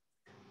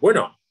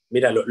 Bueno,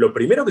 mira, lo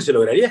primero que se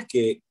lograría es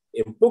que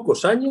en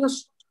pocos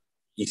años,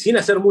 y sin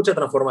hacer mucha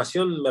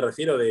transformación, me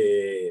refiero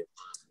de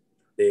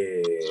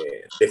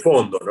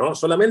fondo, ¿no?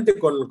 Solamente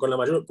con la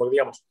mayor, porque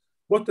digamos,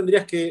 vos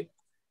tendrías que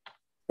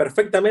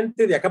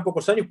perfectamente de acá a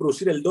pocos años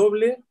producir el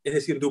doble, es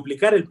decir,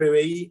 duplicar el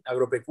PBI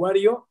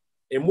agropecuario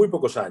en muy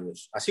pocos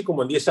años. Así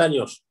como en 10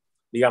 años,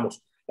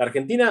 digamos, la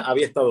Argentina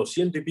había estado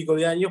 100 y pico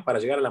de años para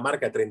llegar a la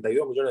marca de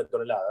 32 millones de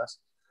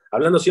toneladas,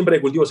 hablando siempre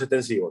de cultivos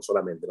extensivos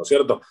solamente, ¿no es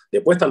cierto?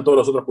 Después están todos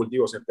los otros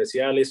cultivos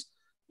especiales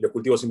y los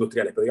cultivos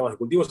industriales, pero digamos, los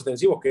cultivos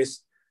extensivos, que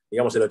es,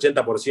 digamos, el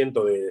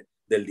 80%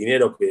 del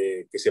dinero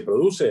que se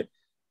produce,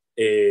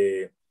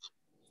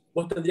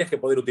 vos tendrías que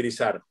poder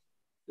utilizar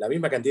la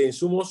misma cantidad de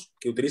insumos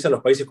que utilizan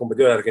los países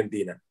competidores de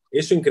Argentina.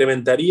 Eso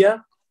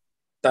incrementaría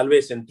tal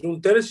vez entre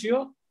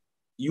 1/3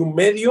 y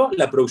 1/2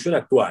 la producción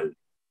actual,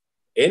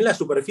 en la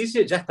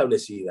superficie ya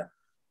establecida.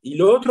 Y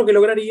lo otro que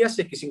lograrías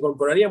es que se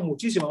incorporaría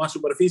muchísima más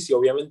superficie,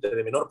 obviamente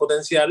de menor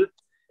potencial.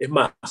 Es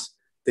más,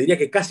 te diría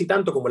que casi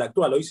tanto como la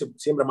actual. Hoy se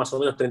siembra más o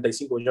menos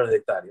 35 millones de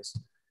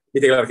hectáreas.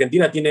 Viste que la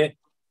Argentina tiene,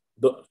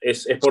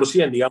 es por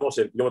 100, digamos,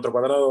 el kilómetro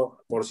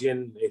cuadrado por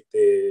 100,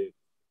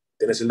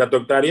 tenés el dato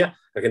hectárea.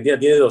 Argentina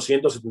tiene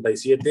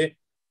 277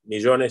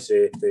 millones,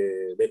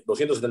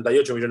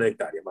 278 millones de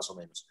hectáreas, más o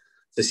menos.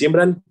 Se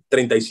siembran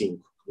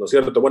 35, ¿no es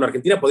cierto? Bueno,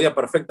 Argentina podía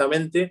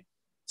perfectamente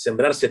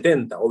sembrar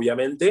 70,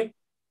 obviamente,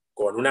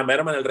 con una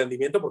merma en el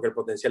rendimiento porque el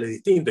potencial es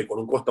distinto y con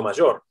un costo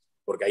mayor,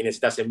 porque ahí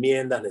necesitas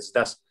enmiendas,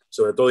 necesitas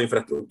sobre todo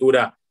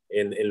infraestructura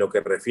en lo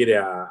que refiere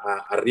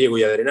a riego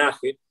y a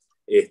drenaje,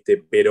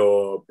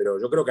 pero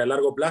yo creo que a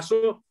largo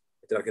plazo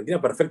la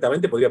Argentina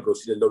perfectamente podría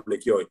producir el doble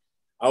que hoy.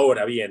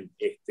 Ahora bien,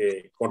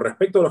 con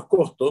respecto a los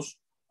costos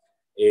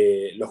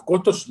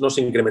no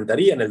se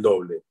incrementarían el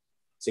doble,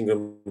 se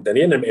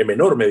incrementarían en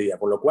menor medida,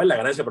 con lo cual la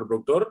ganancia por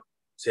productor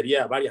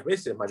sería varias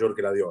veces mayor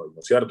que la de hoy, ¿no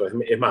es cierto?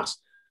 Es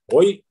más,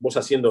 hoy vos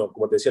haciendo,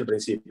 como te decía al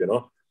principio,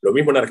 ¿no? Lo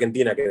mismo en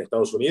Argentina que en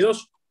Estados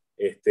Unidos,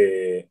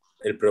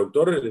 el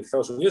productor de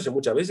Estados Unidos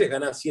muchas veces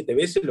gana 7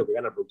 veces lo que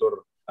gana el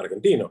productor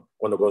argentino,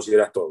 cuando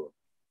consideras todo.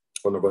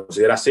 Cuando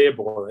consideras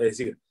época, es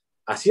decir,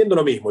 haciendo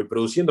lo mismo y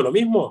produciendo lo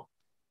mismo,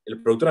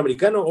 el productor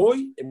americano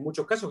hoy, en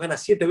muchos casos, gana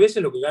 7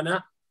 veces lo que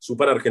gana su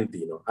par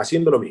argentino,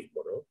 haciendo lo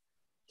mismo, ¿no?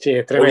 Sí,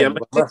 es tremendo.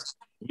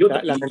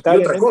 Obviamente,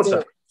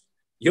 Lamentablemente,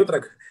 y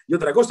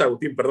otra cosa,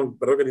 Agustín, perdón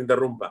que te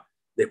interrumpa.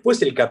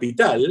 Después el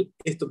capital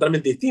es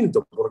totalmente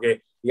distinto,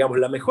 porque, digamos,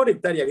 la mejor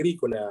hectárea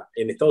agrícola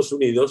en Estados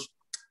Unidos,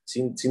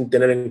 sin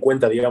tener en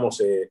cuenta,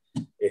 digamos,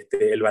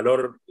 el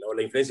valor o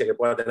la influencia que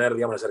pueda tener,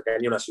 digamos, la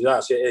cercanía a una ciudad,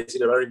 es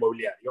decir, el valor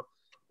inmobiliario,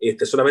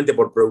 solamente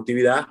por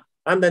productividad,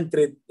 anda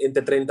entre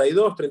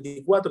 32,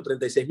 34,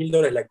 36 mil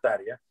dólares la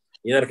hectárea.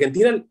 Y en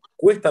Argentina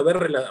cuesta ver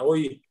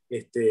hoy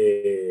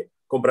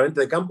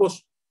compraventa de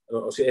campos,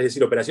 o sea, es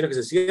decir, operaciones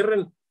que se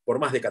cierren por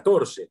más de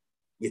 14.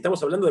 Y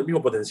estamos hablando del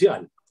mismo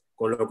potencial.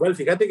 Con lo cual,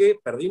 fíjate que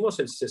perdimos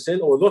el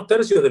 60 o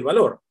 2/3 del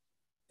valor,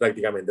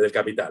 prácticamente, del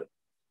capital.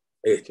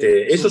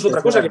 Eso es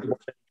otra cosa que...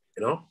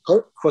 ¿no?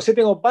 José,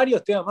 tengo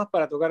varios temas más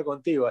para tocar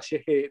contigo, así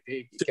es que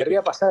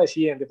querría pasar al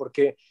siguiente,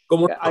 porque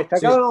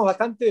destacábamos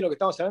bastante de lo que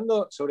estamos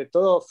hablando, sobre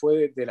todo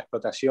fue de la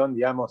explotación,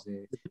 digamos,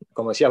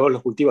 como decías vos,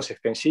 los cultivos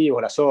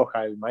extensivos, la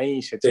soja, el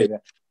maíz, etc.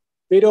 Sí.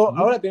 Pero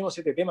ahora tenemos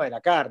este tema de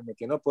la carne,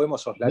 que no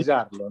podemos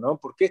soslayarlo, ¿no?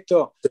 Porque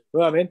esto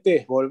nuevamente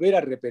es volver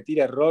a repetir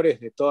errores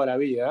de toda la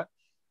vida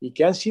y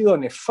que han sido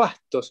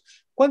nefastos.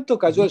 ¿Cuánto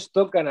cayó el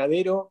stock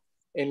ganadero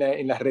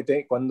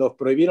cuando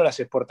prohibieron las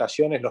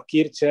exportaciones los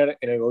Kirchner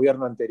en el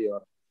gobierno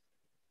anterior?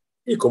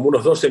 Y como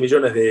unos 12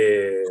 millones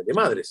de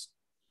madres.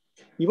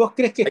 ¿Y vos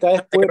crees que esta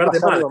vez puede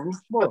pasar lo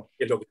mismo?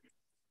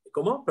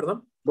 ¿Cómo?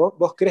 Perdón.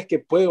 ¿Vos crees que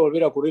puede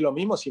volver a ocurrir lo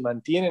mismo si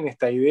mantienen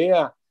esta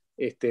idea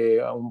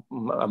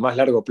a más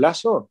largo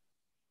plazo?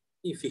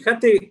 Y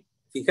fíjate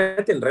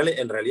en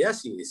realidad,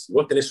 si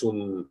vos tenés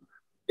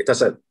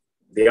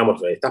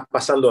estás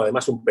pasando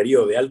además un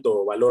periodo de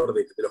alto valor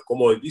de los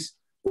commodities,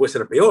 puede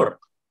ser peor,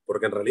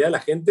 porque en realidad la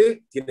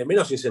gente tiene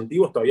menos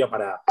incentivos todavía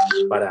para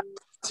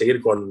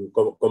seguir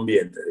con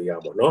vientres,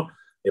 digamos, ¿no?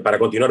 Para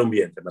continuar un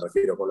vientre, me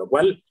refiero. Con lo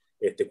cual,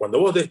 cuando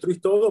vos destruís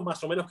todo,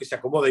 más o menos que se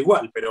acomoda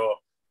igual,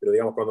 pero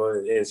digamos, cuando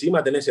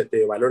encima tenés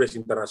valores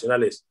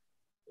internacionales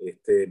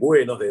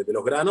buenos de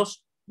los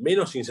granos,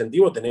 menos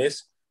incentivo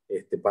tenés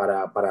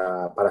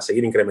para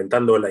seguir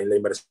incrementando la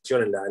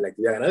inversión en la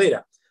actividad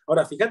ganadera.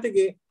 Ahora, fíjate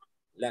que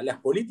las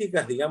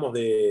políticas, digamos,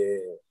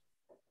 del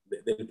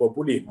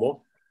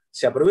populismo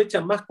se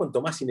aprovechan más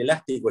cuanto más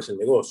inelástico es el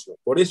negocio.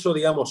 Por eso,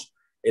 digamos,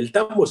 el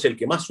tambo es el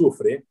que más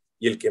sufre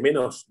y el que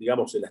menos,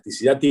 digamos,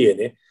 elasticidad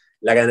tiene.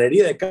 La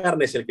ganadería de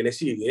carne es el que le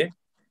sigue.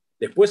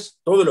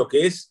 Después, todo lo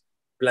que es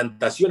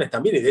plantaciones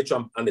también, y de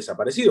hecho han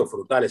desaparecido,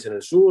 frutales en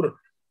el sur.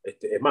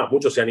 Es más,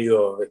 muchos se han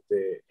ido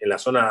en la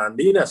zona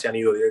andina, se han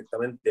ido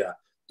directamente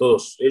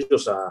todos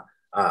ellos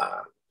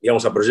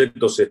digamos, a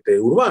proyectos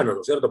urbanos,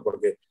 ¿no es cierto?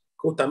 Porque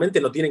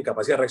justamente no tienen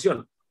capacidad de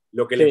reacción.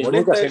 Lo que les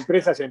molesta muchas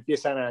empresas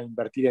empiezan a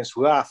invertir en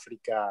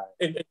Sudáfrica.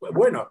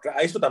 Bueno,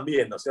 a eso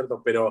también, ¿no es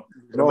cierto? Pero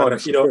me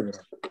refiero...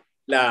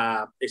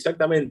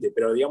 Exactamente,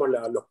 pero digamos,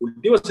 los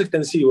cultivos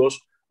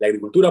extensivos, la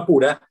agricultura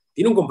pura,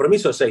 tiene un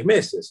compromiso de 6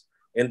 meses.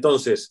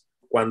 Entonces,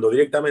 cuando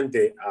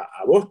directamente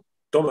a vos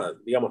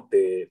digamos,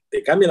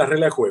 te cambia las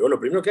reglas de juego, lo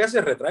primero que hace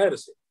es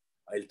retraerse.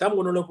 El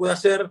tambo no lo puede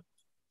hacer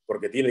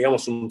porque tiene,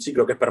 digamos, un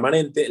ciclo que es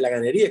permanente. La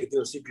ganadería, que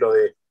tiene un ciclo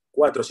de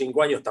 4 o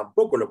 5 años,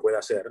 tampoco lo puede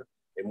hacer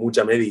en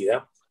mucha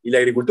medida. Y la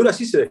agricultura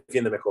sí se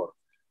defiende mejor.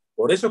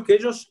 Por eso es que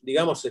ellos,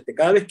 digamos,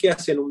 cada vez que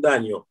hacen un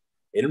daño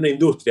en una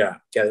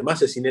industria que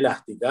además es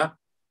inelástica,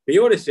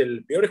 peor es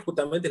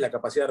justamente la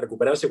capacidad de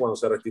recuperarse cuando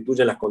se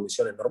restituyen las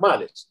condiciones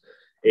normales.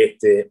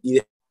 Y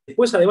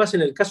después, además,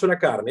 en el caso de la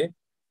carne,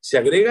 se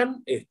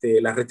agregan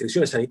las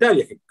restricciones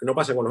sanitarias, que no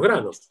pasa con los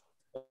granos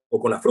o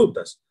con las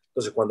frutas.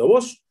 Entonces, cuando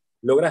vos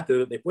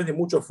lograste, después de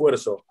mucho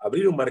esfuerzo,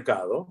 abrir un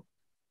mercado,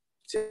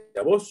 si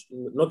a vos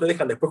no te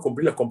dejan después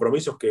cumplir los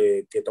compromisos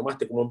que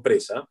tomaste como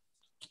empresa,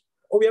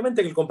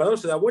 obviamente que el comprador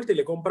se da vuelta y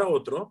le compra a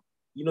otro,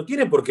 y no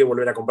tiene por qué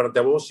volver a comprarte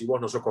a vos si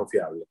vos no sos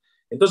confiable.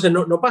 Entonces,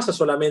 no pasa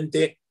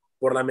solamente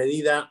por la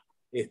medida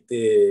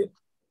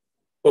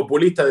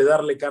populista de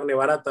darle carne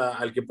barata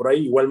al que por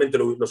ahí igualmente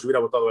los hubiera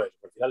votado a ellos.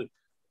 Al final,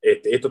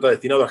 esto está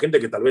destinado a gente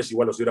que tal vez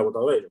igual los hubiera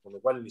votado a ellos, con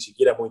lo cual ni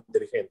siquiera es muy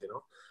inteligente,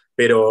 ¿no?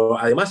 Pero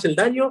además el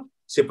daño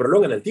se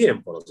prolonga en el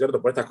tiempo, ¿no es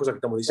cierto? Por estas cosas que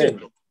estamos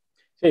diciendo.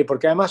 Sí,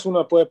 porque además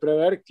uno puede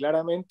prever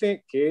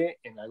claramente que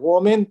en algún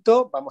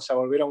momento vamos a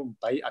volver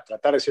a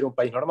tratar de ser un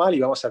país normal y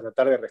vamos a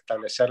tratar de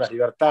restablecer las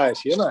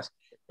libertades y demás.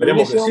 Pero en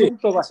ese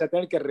momento vas a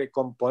tener que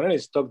recomponer el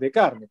stock de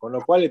carne, con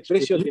lo cual el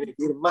precio tiene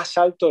que ir más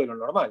alto de lo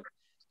normal.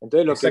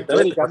 Entonces lo que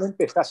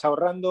teóricamente estás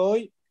ahorrando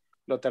hoy,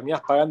 lo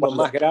terminás pagando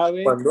más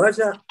grave.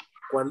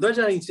 Cuando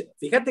haya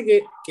fíjate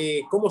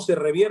que cómo se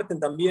revierten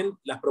también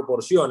las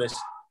proporciones.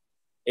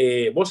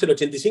 Vos el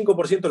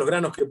 85% de los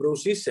granos que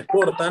producís se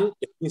exportan,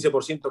 el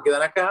 15%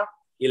 quedan acá,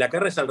 y la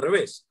carne es al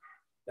revés.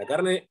 La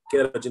carne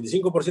queda el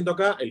 85%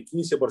 acá, el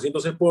 15%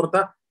 se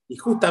exporta, y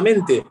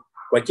justamente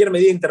cualquier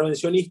medida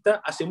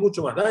intervencionista hace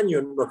mucho más daño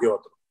en uno que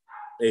otro.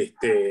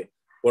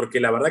 Porque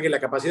la verdad que la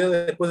capacidad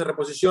después de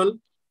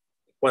reposición,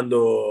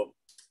 cuando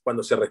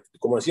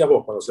como decías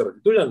vos, cuando se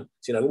restituyan,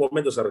 si en algún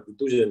momento se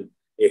restituyen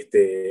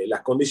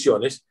las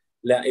condiciones,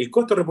 el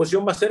costo de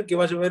reposición va a ser que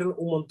va a haber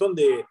un montón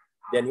de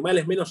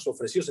animales menos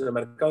ofrecidos en el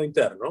mercado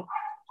interno,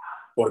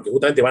 porque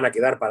justamente van a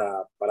quedar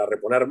para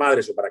reponer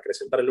madres o para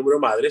acrecentar el número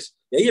de madres,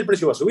 y ahí el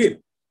precio va a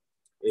subir.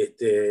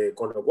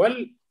 Con lo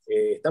cual,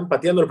 están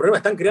pateando el problema,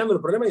 están creando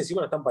el problema y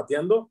encima lo están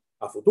pateando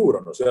a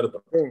futuro, ¿no es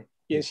cierto? Sí.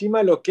 Y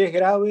encima lo que es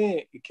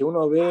grave, que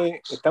uno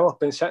ve, estamos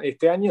pensando,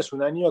 este año es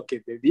un año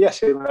que debía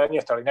ser un año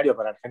extraordinario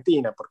para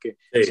Argentina, porque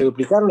Sí. se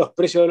duplicaron los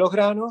precios de los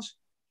granos,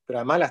 pero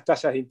además las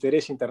tasas de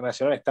interés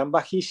internacionales están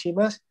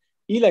bajísimas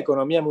y la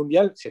economía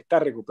mundial se está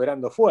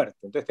recuperando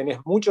fuerte. Entonces tenés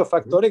muchos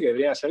factores que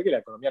deberían hacer que la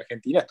economía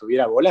argentina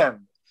estuviera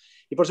volando.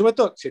 Y por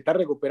supuesto se está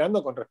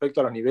recuperando con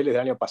respecto a los niveles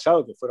del año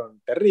pasado, que fueron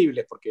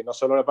terribles, porque no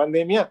solo la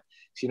pandemia,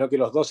 sino que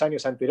los 2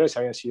 años anteriores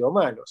habían sido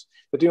malos.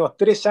 Entonces, tuvimos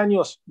 3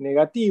 años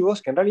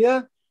negativos, que en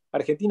realidad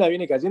Argentina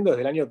viene cayendo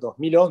desde el año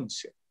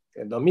 2011.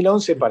 En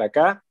 2011 para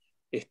acá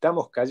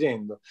estamos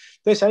cayendo.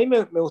 Entonces a mí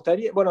me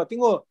gustaría, bueno,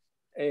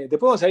 después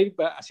vamos a ir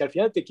hacia el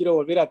final, te quiero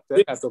volver a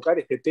tocar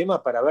este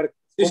tema para ver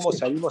cómo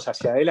salimos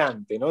hacia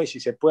adelante, ¿no? Y si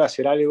se puede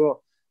hacer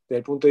algo desde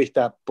el punto de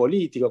vista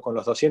político con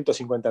los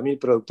 250.000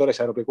 productores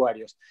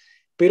agropecuarios.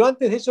 Pero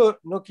antes de eso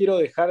no quiero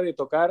dejar de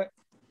tocar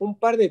un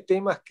par de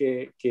temas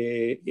que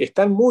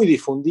están muy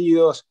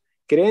difundidos,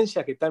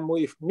 creencias que están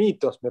muy,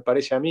 mitos me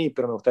parece a mí,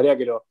 pero me gustaría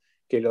que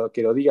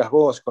lo digas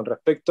vos con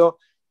respecto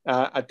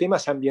a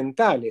temas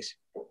ambientales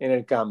en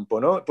el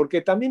campo, ¿no?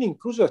 Porque también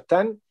incluso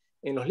están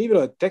en los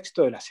libros de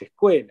texto de las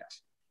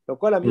escuelas, lo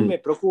cual a mí me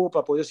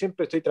preocupa, porque yo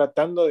siempre estoy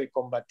tratando de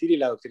combatir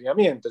el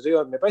adoctrinamiento. Yo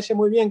digo, me parece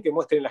muy bien que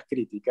muestren las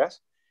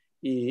críticas,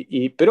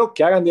 pero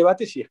que hagan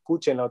debates y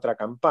escuchen la otra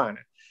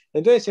campana.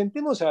 Entonces,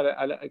 sentemos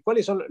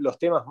cuáles son los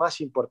temas más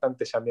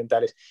importantes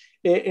ambientales.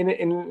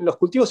 En los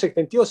cultivos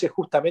extensivos es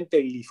justamente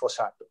el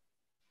glifosato,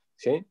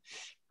 ¿sí?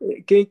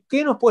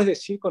 ¿Qué nos puedes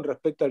decir con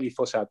respecto al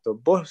glifosato?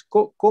 ¿Vos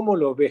cómo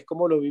lo ves,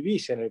 cómo lo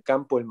vivís en el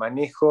campo, el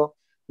manejo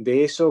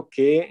de eso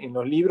que en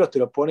los libros te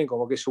lo ponen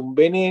como que es un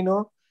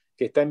veneno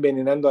que está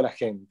envenenando a la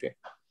gente?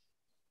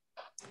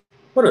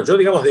 Bueno, yo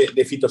digamos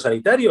de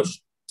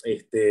fitosanitarios,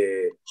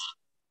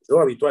 yo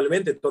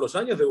habitualmente todos los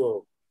años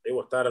debo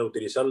estar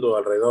utilizando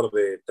alrededor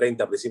de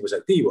 30 principios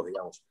activos,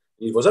 digamos.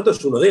 El glifosato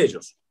es uno de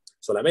ellos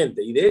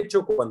solamente. Y de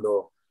hecho,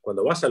 cuando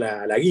vas a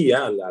la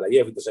guía, a la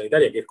guía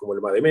fitosanitaria, que es como el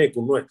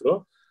𝗦𝗲𝗴𝗂𝗀𝗀𝗀𝗀,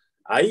 nuestro,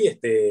 hay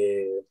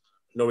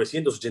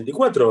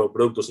 984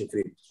 productos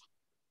inscritos.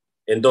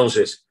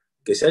 Entonces,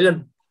 que se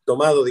hayan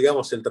tomado,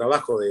 digamos, el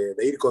trabajo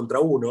de ir contra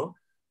uno,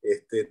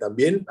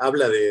 también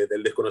habla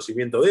del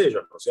desconocimiento de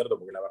ellos, ¿no es cierto?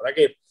 Porque la verdad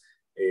que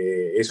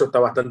eso está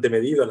bastante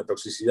medido en la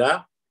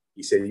toxicidad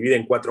y se divide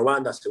en 4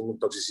 bandas según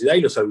toxicidad,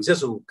 y los herbicidas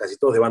son casi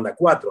todos de banda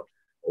 4,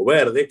 o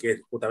verde, que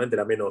es justamente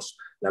la menos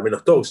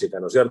tóxica,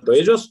 ¿no es cierto?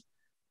 Ellos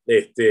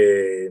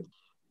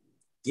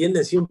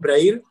tienden siempre a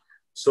ir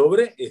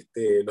sobre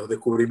los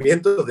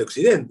descubrimientos de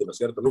Occidente, ¿no es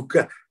cierto?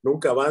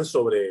 Nunca van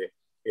sobre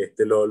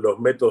los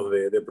métodos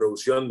de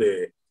producción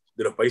de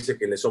los países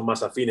que les son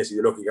más afines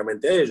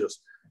ideológicamente a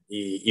ellos.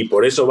 Y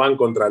por eso van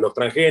contra los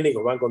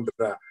transgénicos, van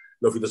contra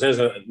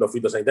los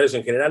fitosanitarios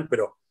en general,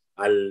 pero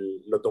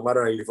lo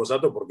tomaron al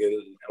glifosato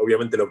porque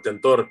obviamente el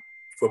obtentor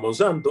fue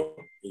Monsanto,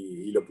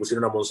 y lo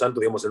pusieron a Monsanto,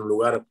 digamos, en un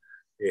lugar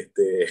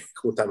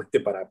justamente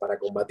para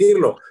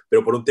combatirlo,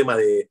 pero por un tema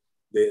de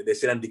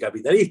ser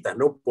anticapitalistas,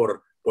 no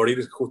por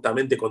ir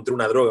justamente contra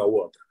una droga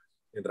u otra.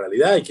 En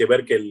realidad hay que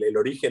ver que el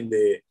origen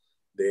de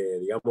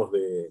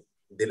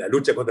la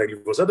lucha contra el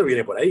glifosato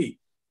viene por ahí,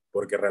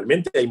 porque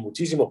realmente hay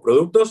muchísimos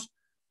productos,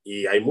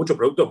 y hay muchos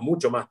productos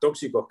mucho más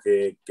tóxicos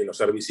que los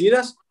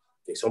herbicidas,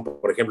 que son,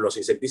 por ejemplo, los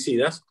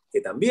insecticidas,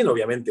 que también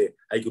obviamente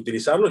hay que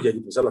utilizarlos, y hay que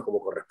utilizarlos como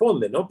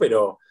corresponde, ¿no?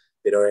 Pero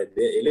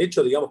el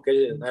hecho, digamos, que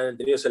hayan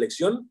tenido esa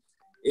elección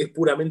es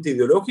puramente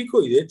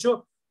ideológico, y de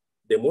hecho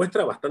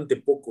demuestra bastante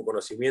poco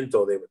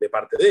conocimiento de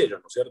parte de ellos,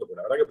 ¿no es cierto? Porque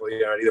la verdad que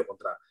podrían haber ido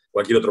contra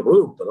cualquier otro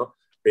producto, ¿no?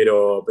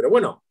 Pero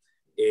bueno,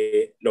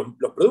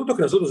 los productos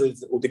que nosotros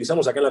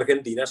utilizamos acá en la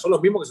Argentina son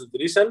los mismos que se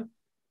utilizan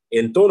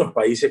en todos los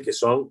países que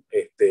son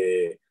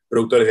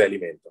productores de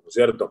alimentos, ¿no es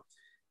cierto?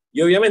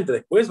 Y obviamente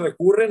después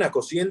recurren a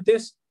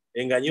cocientes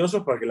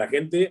engañosos para que la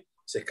gente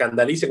se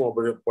escandalice, como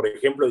por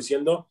ejemplo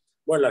diciendo,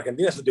 bueno, en la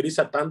Argentina se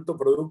utiliza tanto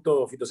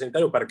producto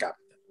fitosanitario per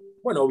cápita.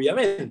 Bueno,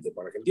 obviamente,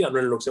 para Argentina no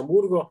es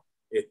Luxemburgo,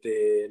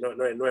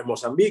 no es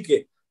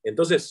Mozambique.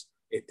 Entonces,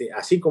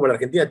 así como la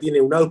Argentina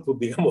tiene un output,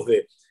 digamos,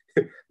 de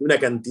una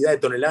cantidad de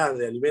toneladas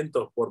de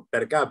alimentos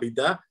per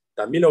cápita,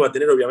 también lo va a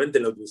tener obviamente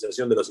en la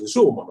utilización de los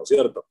insumos, ¿no es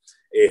cierto?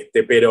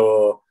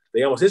 Pero,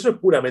 digamos, eso es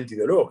puramente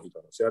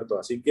ideológico, ¿no es cierto?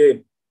 Así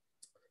que,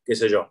 qué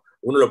sé yo,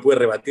 uno lo puede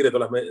rebatir de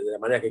la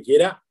manera que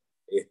quiera,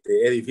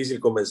 es difícil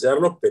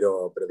convencerlos,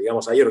 pero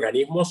digamos, hay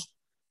organismos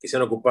que se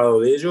han ocupado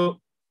de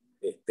ello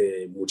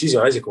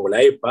muchísimas veces, como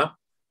la EPA,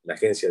 la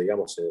agencia,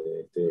 digamos,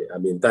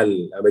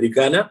 ambiental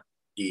americana,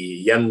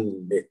 y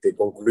han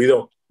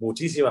concluido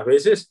muchísimas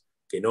veces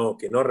que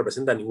no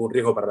representan ningún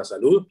riesgo para la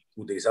salud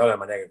utilizado de la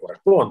manera que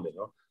corresponde,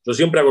 ¿no? Yo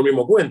siempre hago el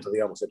mismo cuento,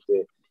 digamos,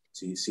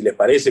 si les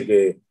parece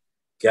que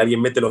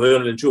alguien mete los dedos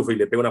en el enchufe y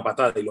le pega una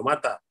patada y lo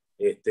mata,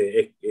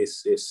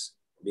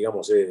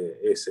 digamos,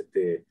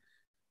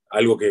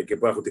 algo que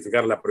pueda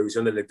justificar la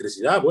prohibición de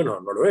electricidad, bueno,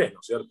 no lo es,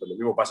 ¿no es cierto? Lo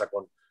mismo pasa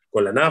con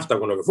la nafta,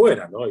 con lo que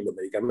fuera, ¿no? Y los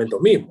medicamentos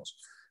mismos.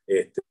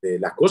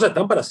 Las cosas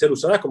están para ser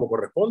usadas como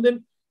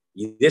corresponden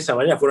y de esa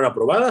manera fueron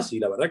aprobadas y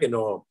la verdad que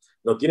no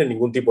tienen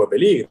ningún tipo de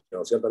peligro,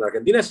 ¿no es cierto? En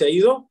Argentina se ha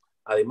ido,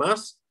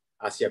 además,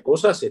 hacia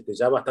cosas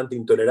ya bastante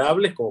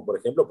intolerables, como por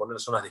ejemplo poner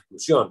zonas de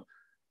exclusión,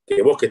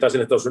 que vos que estás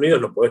en Estados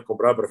Unidos lo podés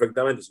comprobar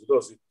perfectamente, sobre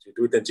todo si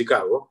estuviste en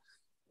Chicago.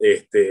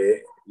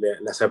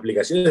 Las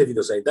aplicaciones de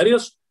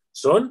fitosanitarios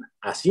son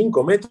a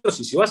 5 metros,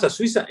 y si vas a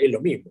Suiza es lo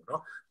mismo,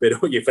 ¿no? Pero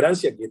oye,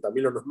 Francia, que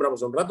también lo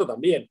nombramos un rato,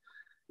 también.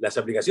 Las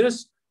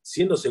aplicaciones,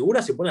 siendo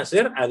seguras, se pueden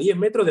hacer a 10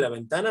 metros de la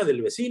ventana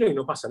del vecino y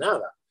no pasa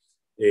nada.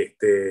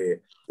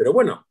 Pero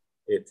bueno,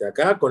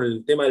 acá con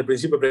el tema del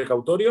principio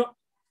precautorio,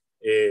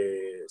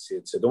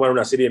 se toman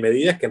una serie de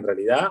medidas que en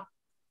realidad,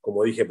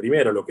 como dije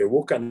primero, lo que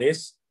buscan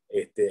es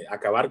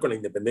acabar con la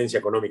independencia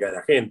económica de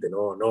la gente,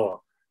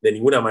 no de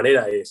ninguna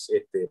manera es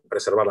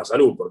preservar la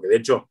salud, porque de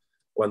hecho,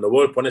 cuando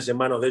vos pones en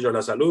manos de ellos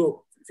la salud,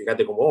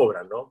 fíjate cómo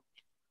obran, ¿no?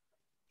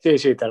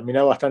 Sí,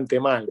 terminó bastante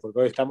mal, porque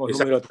hoy estamos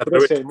número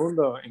 13 del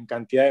mundo en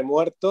cantidad de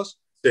muertos,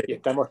 sí, y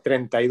estamos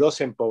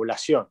 32 en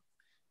población.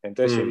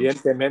 Entonces,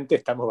 evidentemente,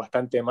 estamos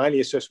bastante mal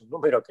y eso es un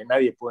número que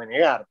nadie puede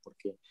negar.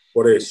 Porque,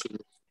 por eso.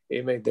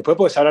 Después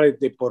puedes hablar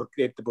de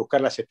buscar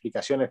las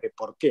explicaciones de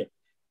por qué,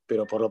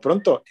 pero por lo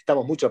pronto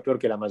estamos mucho peor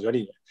que la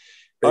mayoría.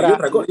 Ahora,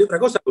 y otra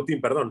cosa, Agustín,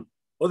 perdón,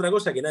 otra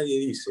cosa que nadie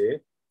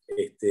dice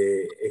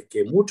es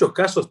que muchos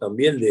casos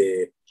también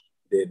de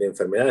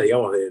enfermedades,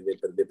 digamos,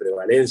 de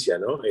prevalencia,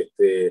 ¿no?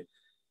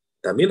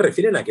 También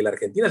refieren a que la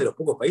Argentina es de los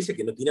pocos países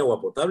que no tiene agua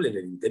potable en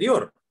el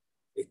interior.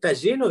 Está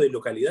lleno de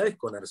localidades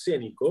con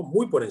arsénico,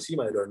 muy por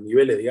encima de los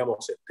niveles,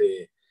 digamos,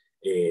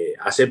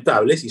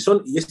 aceptables,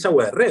 y es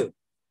agua de red.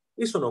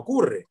 Eso no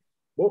ocurre.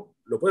 Vos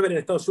lo podés ver en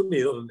Estados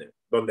Unidos,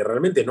 donde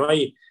realmente no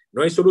hay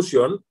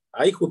solución.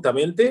 Hay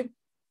justamente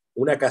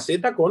una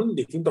caseta con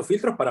distintos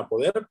filtros para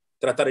poder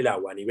tratar el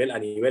agua, a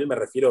nivel me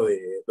refiero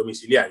de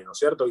domiciliario, ¿no es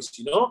cierto? Y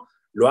si no,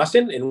 lo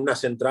hacen en una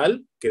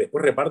central que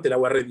después reparte el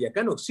agua red, y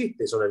acá no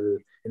existe eso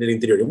en el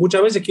interior. Y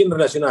muchas veces quieren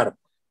relacionar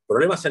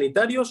problemas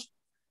sanitarios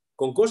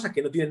con cosas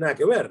que no tienen nada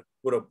que ver,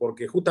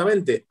 porque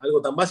justamente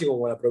algo tan básico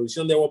como la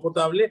provisión de agua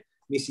potable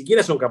ni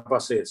siquiera son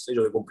capaces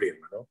ellos de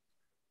cumplirlo, ¿no?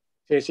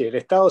 Sí, el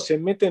Estado se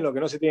mete en lo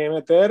que no se tiene que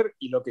meter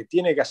y lo que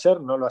tiene que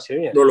hacer no lo hace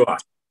bien. No lo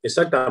hace,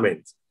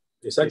 exactamente.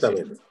 Sí.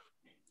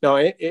 No,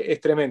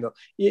 es tremendo.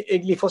 Y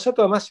el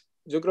glifosato, además,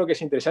 yo creo que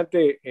es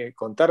interesante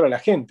contarlo a la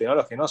gente, ¿no?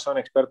 Los que no son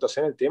expertos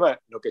en el tema,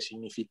 lo que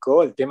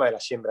significó el tema de la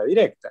siembra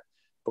directa.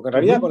 Porque en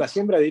realidad con la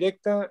siembra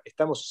directa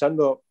estamos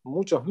usando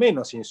muchos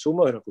menos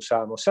insumos de lo que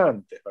usábamos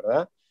antes,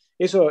 ¿verdad?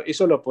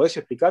 ¿Eso lo podés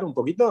explicar un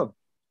poquito?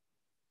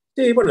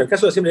 Sí, bueno, en el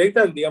caso de la siembra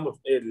directa, digamos,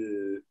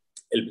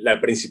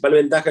 la principal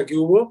ventaja que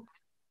hubo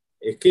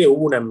es que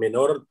hubo una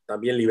menor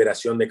también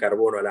liberación de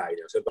carbono al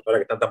aire, ¿no es cierto? Ahora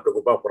que están tan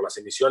preocupados por las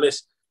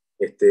emisiones,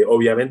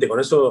 obviamente con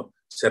eso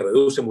se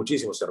reduce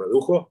muchísimo, se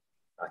redujo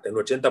hasta un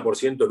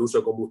 80% el uso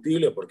de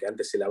combustible, porque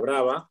antes se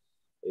labraba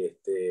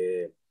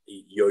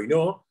y hoy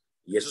no,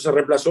 y eso se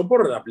reemplazó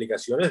por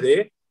aplicaciones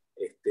de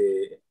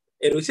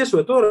herbicidas,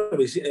 sobre todo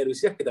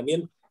herbicidas que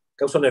también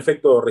causan un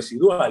efecto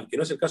residual, que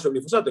no es el caso del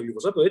glifosato. El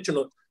glifosato, de hecho,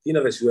 no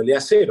tiene residualidad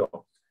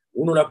cero.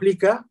 Uno lo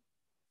aplica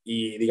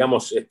y,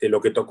 digamos,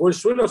 lo que tocó el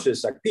suelo se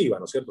desactiva,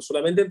 ¿no es cierto?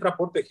 Solamente entra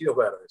por tejidos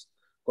verdes,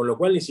 con lo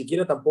cual ni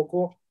siquiera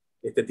tampoco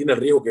tiene el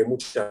riesgo que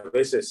muchas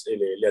veces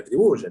le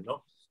atribuyen,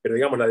 ¿no? Pero,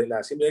 digamos,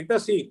 la siembra directa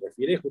sí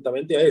refiere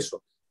justamente a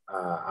eso,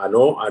 a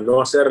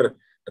no hacer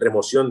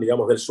remoción,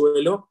 digamos, del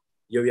suelo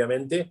y,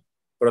 obviamente,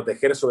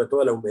 proteger sobre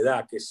todo la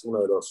humedad, que es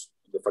uno de los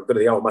factores,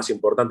 digamos, más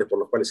importantes por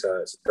los cuales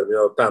se terminó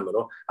adoptando,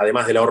 ¿no?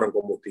 Además del ahorro en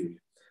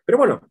combustible. Pero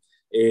bueno,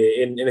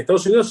 en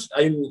Estados Unidos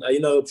hay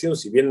una adopción,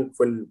 si bien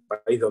fue el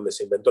país donde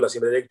se inventó la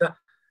siembra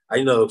directa,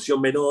 hay una adopción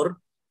menor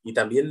y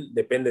también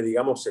depende,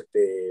 digamos,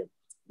 de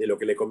lo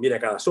que le conviene a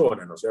cada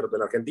zona, ¿no es cierto?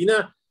 En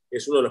Argentina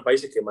es uno de los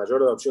países que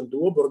mayor adopción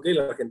tuvo, porque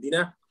la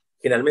Argentina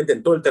generalmente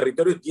en todo el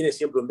territorio tiene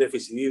siempre un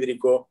déficit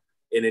hídrico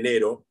en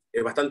enero.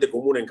 Es bastante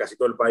común en casi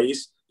todo el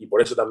país y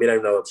por eso también hay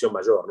una adopción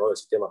mayor, ¿no?, del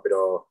sistema,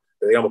 pero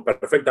digamos,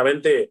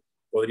 perfectamente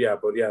podría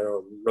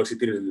no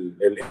existir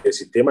el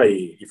sistema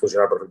y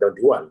funcionar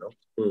perfectamente igual, ¿no?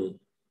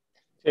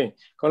 Sí,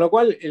 con lo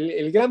cual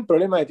el gran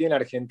problema que tiene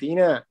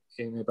Argentina,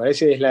 me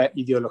parece, es la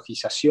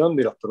ideologización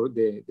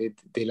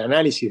del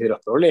análisis de los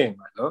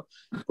problemas, ¿no?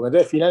 Porque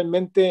entonces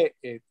finalmente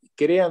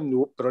crean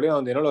problemas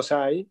donde no los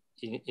hay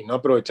y no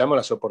aprovechamos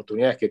las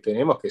oportunidades que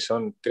tenemos, que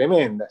son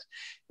tremendas.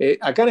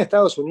 Acá en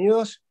Estados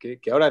Unidos, que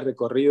ahora he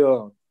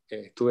recorrido,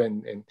 estuve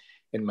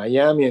en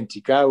Miami, en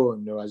Chicago,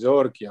 en Nueva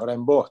York y ahora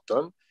en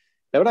Boston,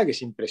 la verdad que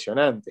es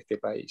impresionante este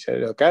país.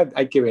 Acá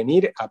hay que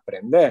venir a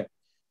aprender,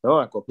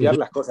 ¿no? A copiar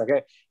las cosas que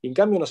hay. En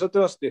cambio,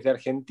 nosotros desde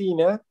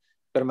Argentina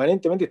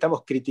permanentemente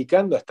estamos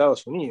criticando a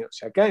Estados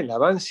Unidos. Acá el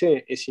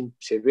avance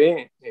se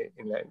ve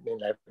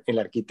en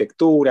la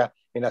arquitectura,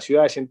 en las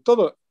ciudades, en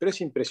todo, pero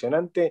es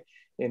impresionante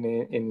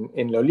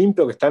en lo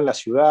limpio que están las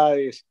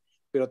ciudades,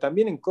 pero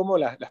también en cómo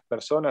las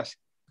personas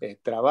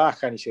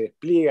trabajan y se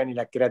despliegan, y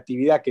la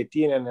creatividad que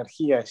tiene,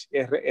 energía,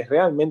 es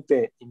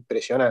realmente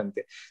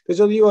impresionante. Entonces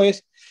yo digo,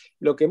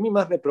 lo que a mí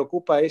más me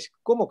preocupa es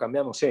cómo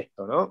cambiamos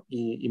esto, ¿no?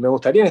 Y me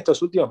gustaría en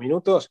estos últimos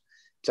minutos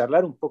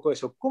charlar un poco de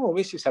eso. ¿Cómo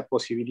ves esa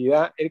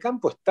posibilidad? El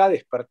campo está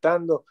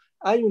despertando,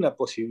 hay una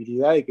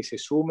posibilidad de que se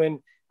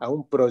sumen a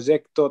un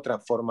proyecto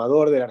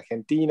transformador de la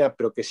Argentina,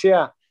 pero que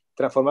sea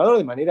transformador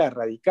de manera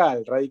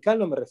radical. Radical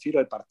no me refiero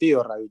al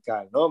partido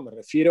radical, ¿no? Me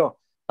refiero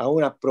a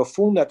una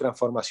profunda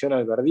transformación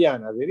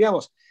alberdiana,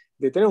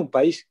 de tener un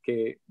país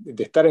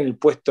de estar en el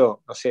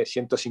puesto, no sé,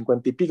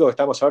 150 y pico que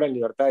estamos ahora en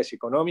libertades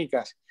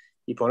económicas,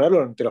 y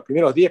ponerlo entre los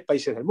primeros 10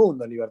 países del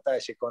mundo en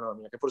libertades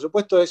económicas, que por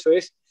supuesto eso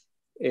es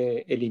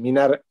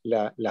eliminar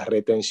las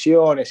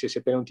retenciones, es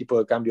tener un tipo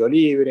de cambio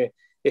libre,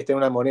 es tener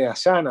una moneda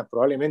sana,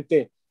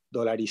 probablemente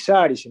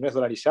dolarizar, y si no es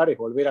dolarizar es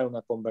volver a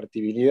una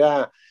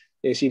convertibilidad,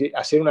 es decir,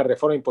 hacer una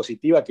reforma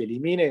impositiva que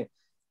elimine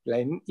la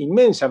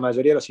inmensa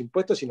mayoría de los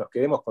impuestos y nos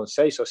quedemos con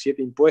 6 o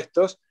 7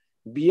 impuestos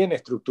bien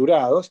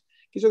estructurados,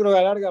 que yo creo que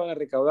a la larga van a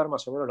recaudar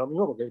más o menos lo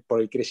mismo por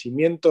el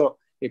crecimiento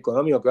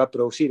económico que va a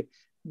producir.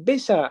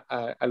 ¿Ves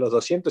a los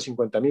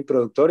 250.000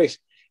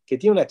 productores que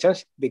tienen una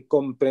chance de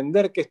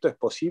comprender que esto es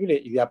posible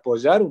y de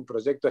apoyar un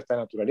proyecto de esta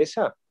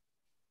naturaleza?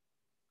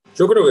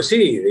 Yo creo que sí,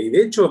 y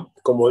de hecho,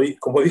 como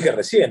dije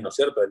recién, ¿no es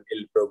cierto?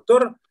 El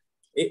productor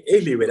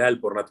es liberal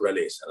por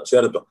naturaleza, ¿no es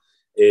cierto?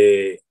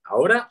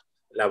 Ahora,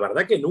 la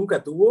verdad que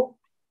nunca tuvo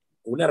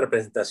una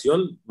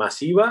representación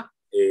masiva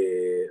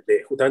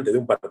justamente de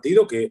un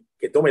partido que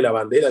tome la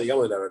bandera,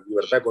 digamos, de la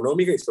libertad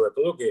económica, y sobre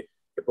todo que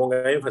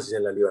ponga énfasis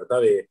en la libertad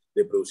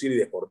de producir y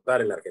de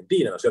exportar en la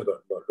Argentina, ¿no es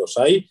cierto? Los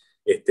hay,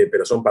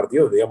 pero son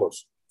partidos,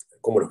 digamos,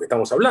 como los que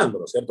estamos hablando,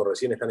 ¿no es cierto?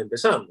 Recién están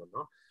empezando,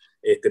 ¿no?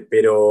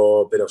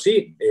 Pero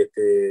sí,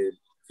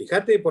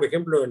 fíjate, por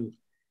ejemplo, en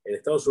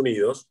Estados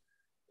Unidos,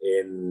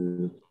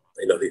 en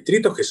los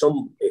distritos que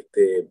son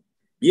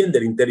bien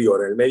del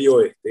interior, en el medio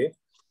oeste,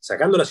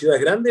 sacando las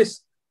ciudades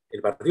grandes,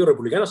 el Partido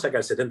Republicano saca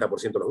el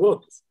 70% de los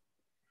votos.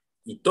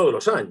 Y todos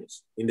los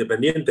años,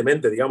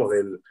 independientemente, digamos,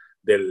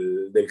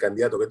 del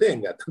candidato que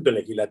tenga, tanto en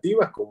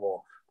legislativas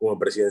como en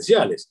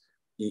presidenciales.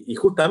 Y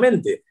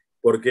justamente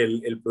porque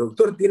el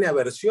productor tiene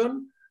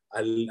aversión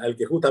al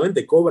que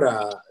justamente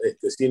cobra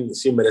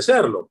sin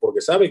merecerlo, porque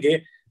sabe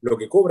que lo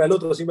que cobra el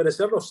otro sin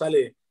merecerlo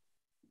sale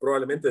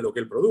probablemente de lo que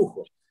él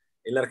produjo.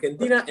 En la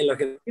Argentina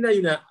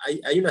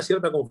hay una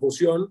cierta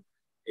confusión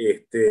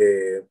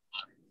en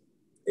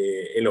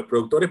los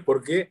productores,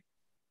 porque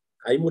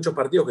hay muchos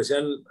partidos que se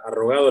han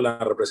arrogado la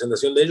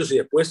representación de ellos, y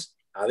después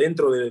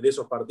adentro de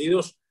esos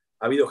partidos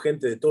ha habido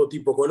gente de todo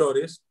tipo de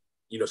colores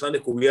y los han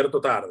descubierto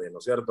tarde, ¿no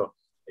es cierto?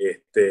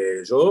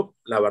 Yo,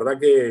 la verdad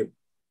que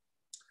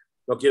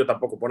no quiero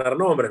tampoco poner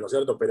nombres, ¿no es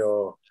cierto?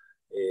 Pero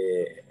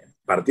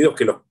partidos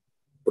que los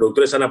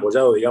productores han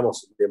apoyado,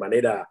 digamos, de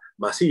manera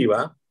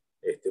masiva,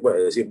 bueno,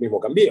 es decir, mismo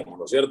Cambiemos,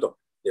 ¿no es cierto?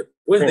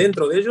 Después,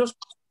 dentro de ellos,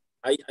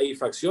 hay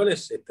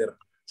facciones.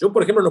 Yo,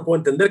 por ejemplo, no puedo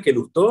entender que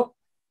Lustó,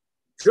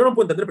 yo no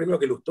puedo entender primero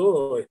que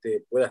Lustó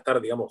pueda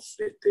estar, digamos,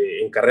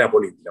 en carrera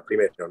política,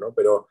 primero, ¿no?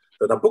 Pero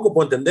tampoco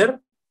puedo entender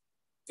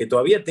que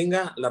todavía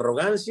tenga la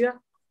arrogancia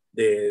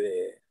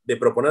de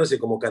proponerse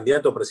como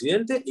candidato a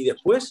presidente, y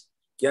después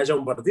que haya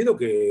un partido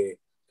que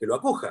lo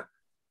acoja.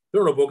 Yo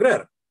no lo puedo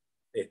creer,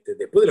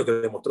 después de lo que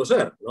demostró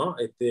ser, ¿no?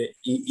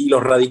 Y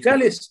los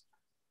radicales,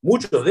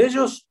 muchos de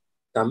ellos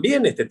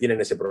también tienen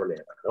ese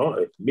problema, ¿no?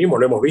 Mismo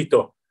lo hemos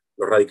visto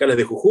los radicales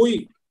de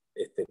Jujuy,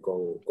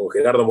 con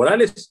Gerardo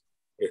Morales,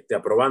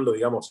 aprobando,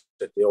 digamos,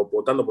 o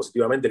votando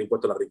positivamente el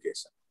impuesto a la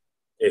riqueza.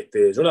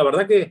 Yo la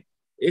verdad que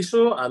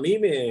eso a mí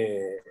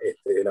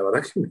la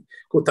verdad que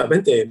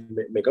justamente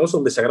me causa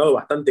un desagrado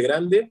bastante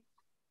grande,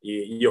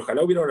 y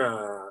ojalá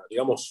hubiera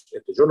digamos,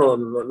 yo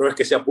no es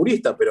que sea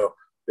purista, pero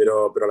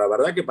la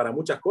verdad que para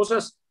muchas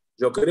cosas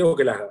yo creo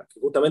que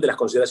justamente las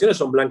consideraciones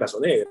son blancas o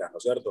negras, ¿no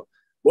es cierto?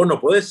 Vos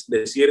no podés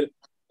decir,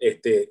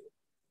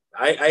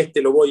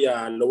 a lo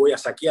voy a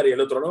saquear y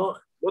al otro no.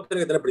 Vos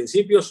tenés que tener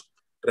principios,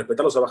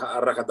 respetarlos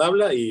a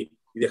rajatabla, y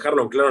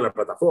dejarlo en claro en la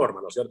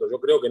plataforma, ¿no es cierto? Yo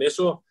creo que en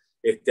eso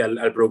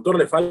al productor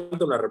le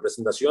falta una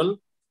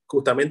representación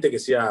justamente que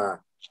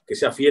sea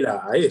fiel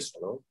a eso,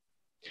 ¿no?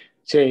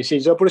 Sí, sí,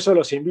 yo por eso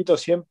los invito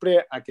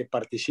siempre a que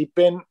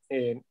participen,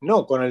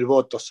 no con el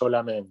voto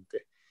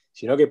solamente,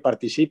 sino que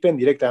participen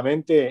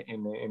directamente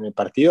en el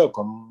partido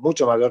con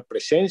mucho mayor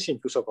presencia,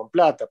 incluso con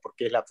plata,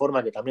 porque es la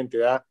forma que también te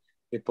da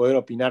de poder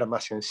opinar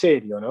más en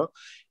serio, ¿no?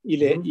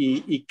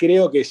 Y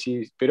creo que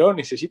sí, pero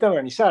necesitan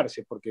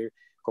organizarse, porque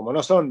como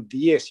no son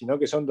 10, sino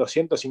que son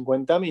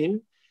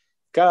 250.000,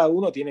 cada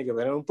uno tiene que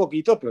poner un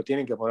poquito, pero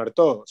tienen que poner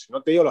todos.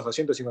 No te digo los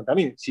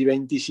 250.000, si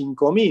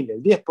 25.000,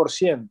 el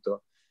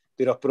 10%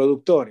 de los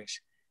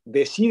productores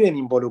deciden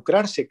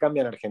involucrarse,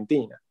 cambian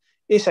Argentina.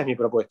 Esa es mi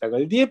propuesta. Con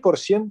el 10%,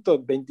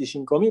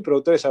 25.000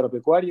 productores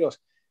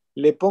agropecuarios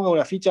le ponga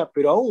una ficha,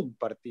 pero a un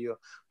partido.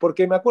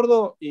 Porque me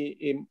acuerdo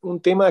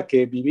un tema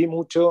que viví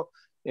mucho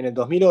en el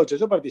 2008.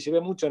 Yo participé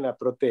mucho en la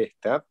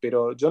protesta,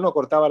 pero yo no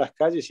cortaba las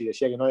calles y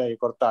decía que no había que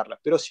cortarlas,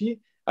 pero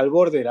sí al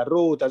borde de la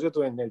ruta. Yo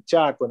estuve en el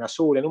Chaco, en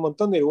Azul, en un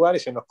montón de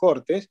lugares en los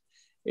cortes.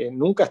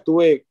 Nunca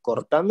estuve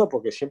cortando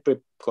porque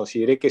siempre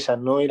consideré que esa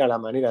no era la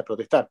manera de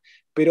protestar,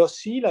 pero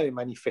sí la de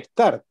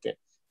manifestarte,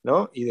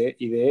 ¿no? Y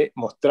de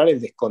mostrar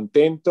el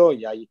descontento,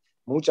 y hay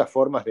muchas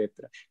formas de...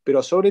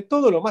 Pero sobre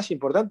todo lo más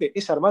importante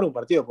es armar un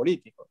partido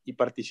político y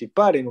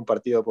participar en un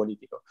partido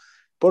político.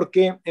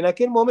 Porque en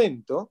aquel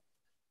momento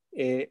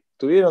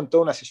tuvieron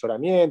todo un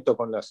asesoramiento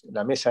con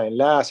la mesa de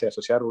enlace, la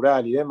sociedad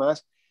rural y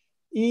demás,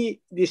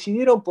 y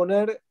decidieron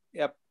poner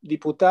a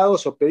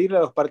diputados o pedirle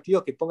a los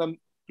partidos que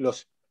pongan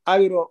los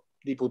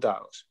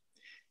agrodiputados.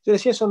 Yo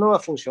decía, eso no va a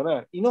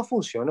funcionar, y no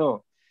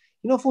funcionó.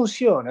 Y no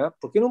funciona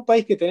porque en un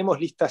país que tenemos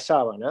lista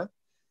sábana,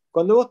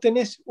 cuando vos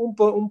tenés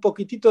un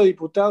poquitito de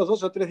diputados,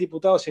 2 o 3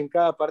 diputados en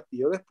cada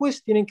partido,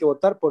 después tienen que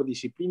votar por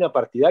disciplina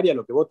partidaria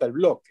lo que vota el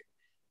bloque.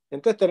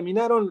 Entonces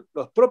terminaron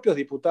los propios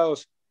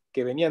diputados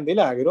que venían del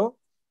agro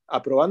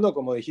aprobando,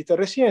 como dijiste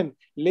recién,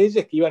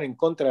 leyes que iban en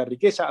contra de la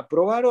riqueza.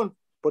 Aprobaron,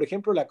 por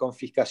ejemplo, la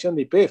confiscación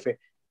de YPF,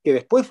 que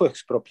después fue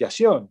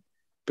expropiación,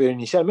 pero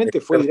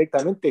inicialmente fue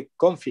directamente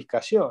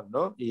confiscación,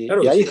 ¿no?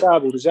 Claro Y que ahí sí. estaba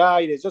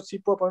 ¡𝗏𝗏𝗏𝗏𝗏𝗏, yo sí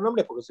puedo poner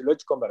nombres porque se lo he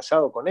hecho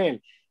conversado con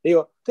él. Le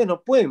digo, ustedes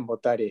no pueden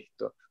votar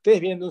esto. Ustedes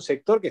vienen de un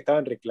sector que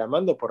estaban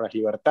reclamando por las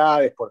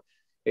libertades, por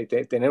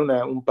tener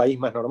un país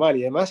más normal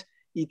y demás,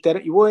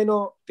 y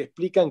bueno, te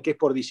explican que es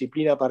por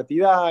disciplina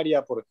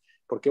partidaria,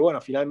 porque bueno,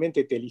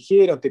 finalmente te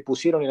eligieron, te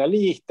pusieron en la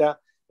lista.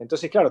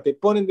 Entonces, claro, te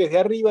ponen desde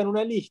arriba en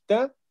una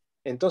lista,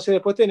 entonces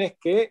después tenés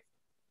que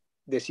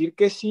decir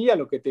que sí a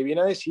lo que te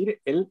viene a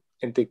decir el,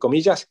 entre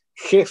comillas,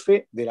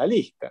 jefe de la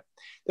lista.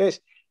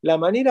 Entonces, la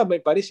manera, me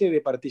parece,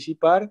 de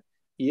participar,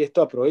 y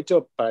esto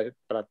aprovecho para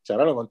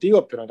charlarlo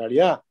contigo, pero en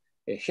realidad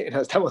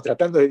nos estamos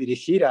tratando de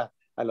dirigir a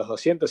los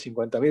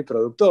 250.000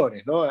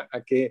 productores, ¿no?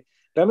 A que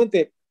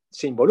realmente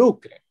se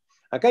involucren.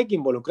 Acá hay que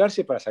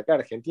involucrarse para sacar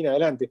a Argentina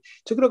adelante.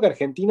 Yo creo que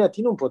Argentina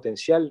tiene un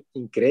potencial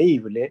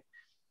increíble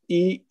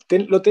y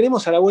lo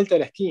tenemos a la vuelta de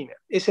la esquina.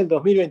 Es el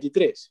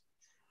 2023.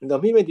 En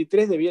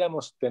 2023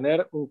 debiéramos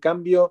tener un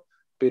cambio,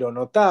 pero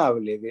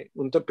notable,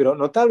 pero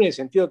notable en el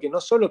sentido que no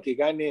solo que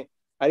gane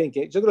alguien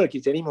que... Yo creo que el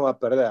kirchnerismo va a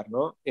perder,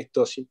 ¿no?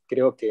 Esto sí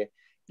creo que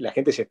la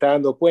gente se está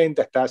dando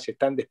cuenta, se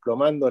están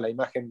desplomando la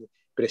imagen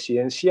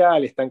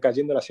presidencial, están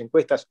cayendo las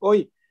encuestas.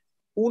 Hoy,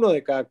 1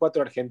 de cada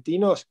 4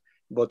 argentinos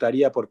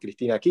votaría por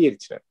Cristina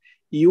Kirchner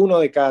y 1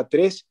 de cada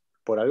 3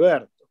 por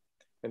Alberto.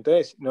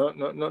 Entonces,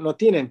 no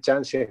tienen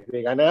chances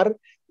de ganar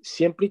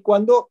siempre y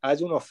cuando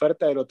haya una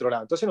oferta del otro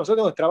lado. Entonces, nosotros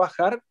tenemos que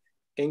trabajar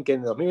en que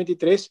en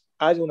 2023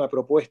 haya una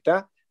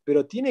propuesta,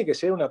 pero tiene que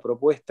ser una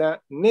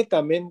propuesta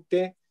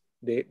netamente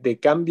de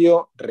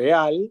cambio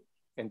real,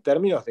 en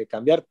términos de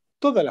cambiar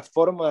toda la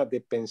forma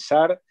de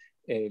pensar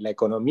la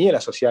economía y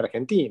la sociedad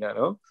argentina,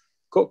 ¿no?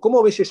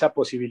 ¿Cómo ves esa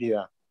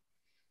posibilidad?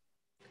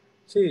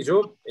 Sí,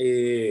 yo,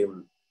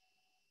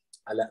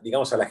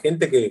 digamos, a la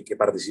gente que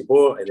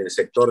participó en el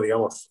sector,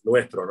 digamos,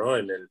 nuestro, ¿no?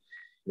 En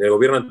el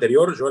gobierno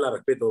anterior, yo la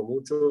respeto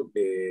mucho.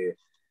 Creo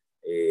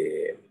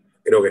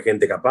que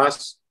gente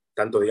capaz,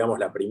 tanto, digamos,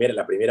 la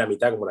primera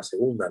mitad como la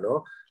segunda,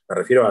 ¿no? Me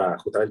refiero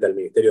justamente al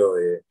Ministerio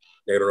de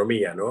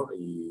Agronomía, ¿no?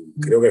 Y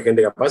creo que hay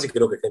gente capaz y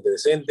creo que hay gente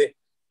decente.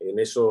 En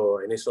eso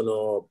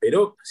no.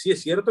 Pero sí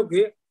es cierto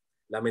que,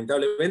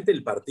 lamentablemente,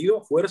 el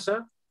partido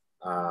fuerza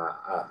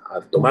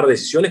a tomar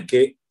decisiones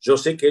que yo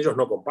sé que ellos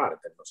no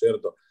comparten, ¿no es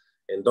cierto?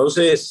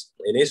 Entonces,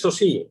 en eso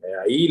sí,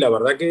 ahí la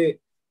verdad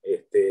que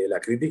la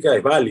crítica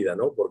es válida,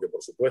 ¿no? Porque,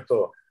 por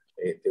supuesto,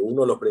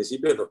 uno de los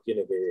principios los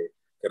tiene que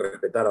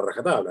respetar a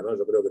rajatabla, ¿no?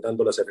 Yo creo que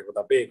tanto la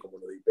CFJP como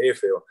los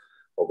YPF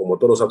o como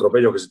todos los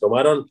atropellos que se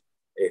tomaron,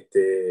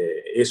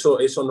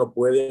 eso no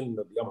pueden,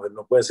 digamos,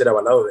 no pueden ser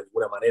avalados de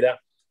ninguna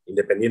manera,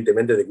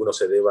 independientemente de que uno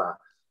se deba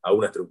a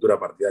una estructura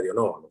partidaria o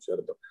no, ¿no es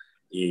cierto?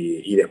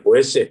 Y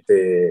después,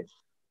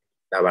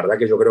 la verdad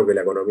que yo creo que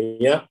la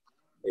economía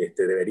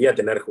debería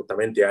tener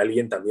justamente a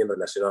alguien también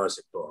relacionado al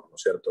sector, ¿no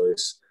es cierto?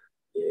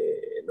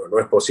 No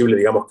es posible,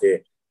 digamos,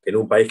 que en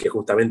un país que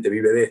justamente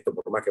vive de esto,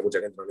 por más que a mucha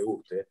gente no le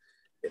guste,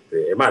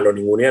 es más, lo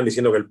ningunean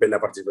diciendo que la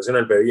participación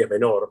del PBI es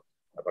menor.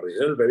 La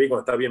participación del PBI,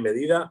 cuando está bien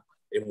medida,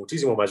 es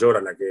muchísimo mayor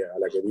a la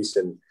que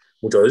dicen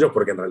muchos de ellos,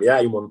 porque en realidad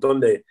hay un montón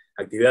de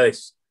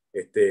actividades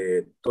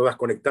todas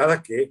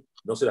conectadas que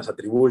no se las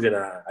atribuyen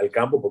al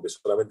campo porque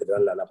solamente le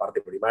dan la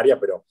parte primaria,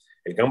 pero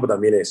el campo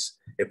también es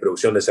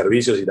producción de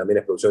servicios y también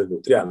es producción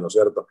industrial, ¿no es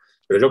cierto?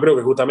 Pero yo creo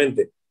que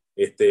justamente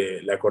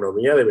la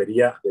economía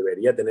debería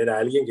tener a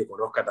alguien que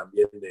conozca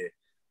también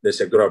del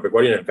sector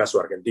agropecuario, en el caso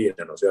de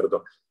Argentina, ¿no es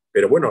cierto?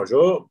 Pero bueno,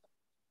 yo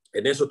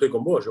en eso estoy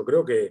con vos. Yo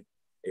creo que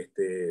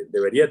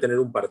debería tener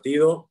un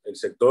partido, el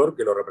sector,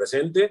 que lo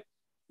represente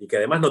y que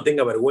además no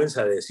tenga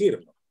vergüenza de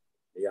decirlo.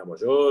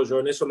 Digamos, yo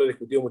en eso lo he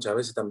discutido muchas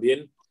veces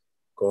también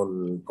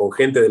con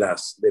gente de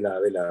las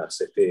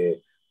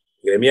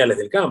gremiales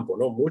del campo,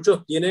 ¿no?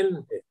 Muchos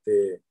tienen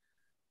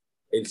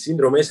el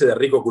síndrome ese de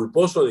rico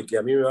culposo, de que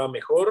a mí me va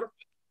mejor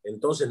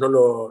entonces no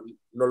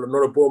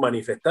lo puedo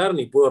manifestar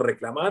ni puedo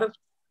reclamar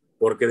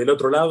porque del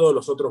otro lado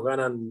los otros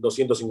ganan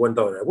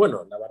 $250.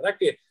 Bueno, la verdad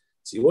que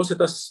si vos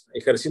estás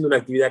ejerciendo una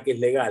actividad que es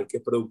legal, que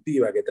es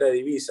productiva, que trae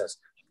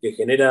divisas, que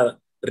genera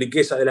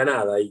riqueza de la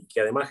nada y que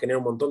además genera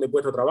un montón de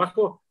puestos de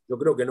trabajo, yo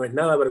creo que no es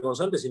nada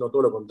vergonzante, sino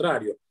todo lo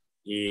contrario.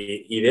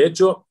 Y de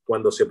hecho,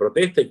 cuando se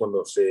protesta y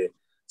cuando se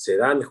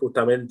dan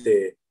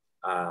justamente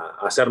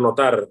a hacer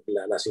notar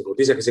las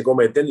injusticias que se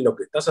cometen, lo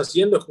que estás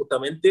haciendo es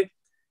justamente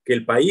que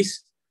el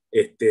país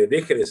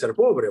deje de ser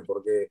pobre,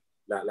 porque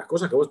las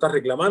cosas que vos estás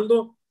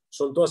reclamando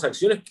son todas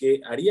acciones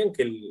que harían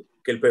que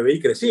el PBI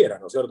creciera,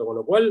 ¿no es cierto? Con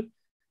lo cual,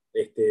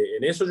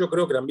 en eso yo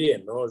creo que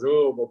también, ¿no?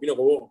 Yo opino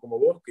como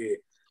vos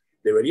que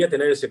debería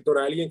tener el sector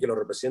a alguien que lo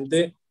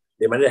represente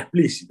de manera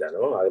explícita,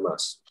 ¿no?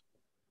 Además.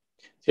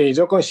 Sí,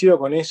 yo coincido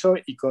con eso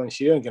y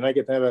coincido en que no hay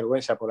que tener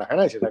vergüenza por las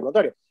ganancias, al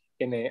contrario.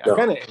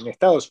 Acá en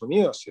Estados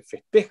Unidos se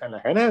festejan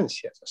las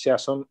ganancias, o sea,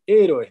 son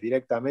héroes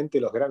directamente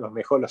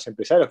los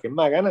empresarios que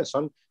más ganan,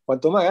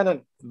 cuanto más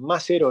ganan,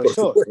 más héroes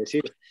son. Es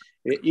decir,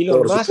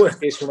 Elon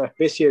Musk es una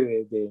especie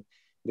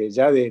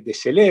de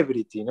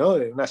celebrity, ¿no?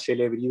 De una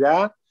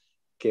celebridad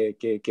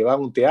que va a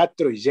un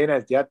teatro y llena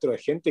el teatro de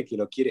gente que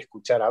lo quiere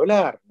escuchar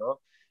hablar, ¿no?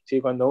 Sí,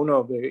 cuando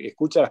uno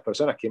escucha a las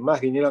personas que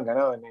más dinero han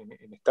ganado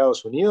en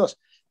Estados Unidos,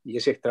 y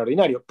es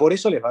extraordinario, por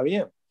eso les va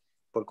bien.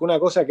 Porque una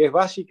cosa que es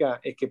básica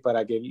es que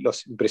para que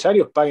los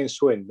empresarios paguen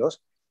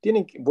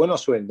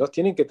buenos sueldos,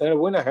 tienen que tener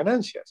buenas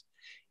ganancias.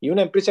 Y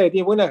una empresa que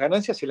tiene buenas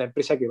ganancias es la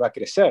empresa que va a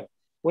crecer.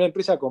 Una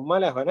empresa con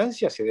malas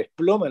ganancias se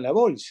desploma en la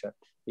bolsa.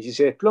 Y si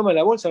se desploma en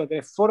la bolsa no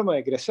tiene forma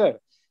de crecer.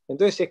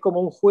 Entonces es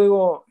como un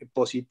juego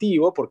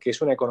positivo porque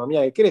es una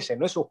economía que crece,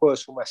 no es un juego de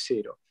suma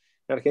cero.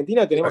 En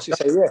Argentina tenemos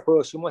esa idea de juego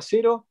de suma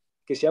cero,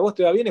 que si a vos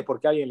te va bien es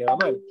porque a alguien le va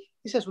mal.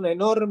 Esa es una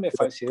enorme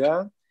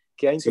falsedad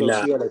que ha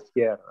introducido la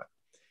izquierda.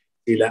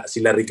 Si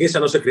la riqueza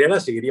no se creara,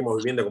 seguiríamos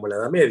viviendo como en la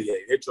Edad Media.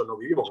 Y de hecho no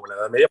vivimos como en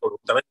la Edad Media porque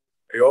justamente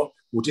creó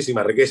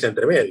muchísima riqueza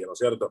entre medio, ¿no es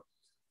cierto?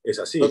 Es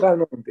así.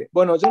 Totalmente.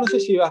 Bueno, yo no sé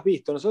si has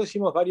visto, nosotros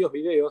hicimos varios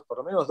videos, por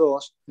lo menos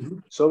dos,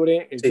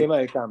 sobre el tema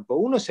del campo.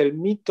 Uno es el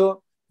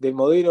mito del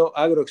modelo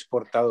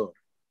agroexportador.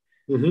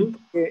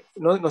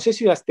 No sé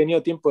si has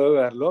tenido tiempo de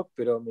verlo,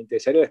 pero me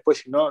interesaría después,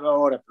 si no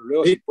ahora, pero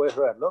luego si puedes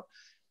verlo.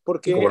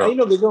 Porque ahí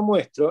lo que yo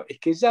muestro es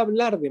que ya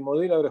hablar de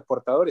modelo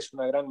agroexportador es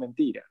una gran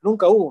mentira.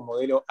 Nunca hubo un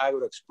modelo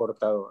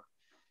agroexportador.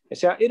 O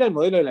sea, era el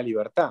modelo de la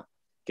libertad,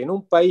 que en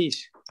un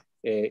país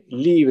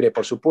libre,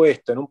 por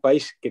supuesto, en un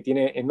país que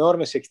tiene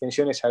enormes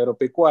extensiones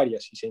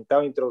agropecuarias y se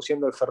estaba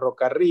introduciendo el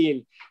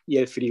ferrocarril y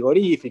el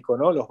frigorífico,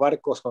 ¿no? Los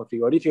barcos con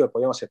frigoríficos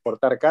podíamos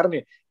exportar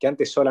carne, que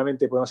antes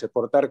solamente podíamos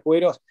exportar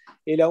cueros.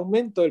 El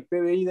aumento del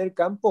PBI del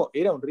campo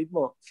era un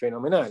ritmo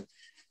fenomenal.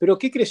 Pero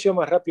 ¿qué creció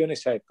más rápido en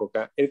esa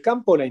época? ¿El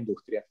campo o la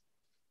industria?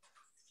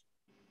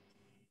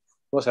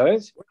 ¿Vos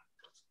sabés?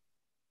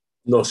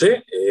 No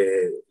sé,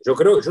 yo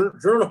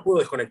no los puedo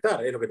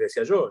desconectar, es lo que te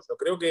decía yo. Yo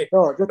creo que...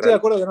 No, yo estoy de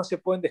acuerdo que no se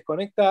pueden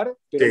desconectar,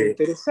 pero lo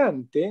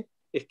interesante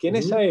es que en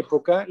esa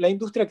época la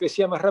industria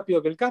crecía más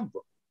rápido que el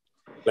campo.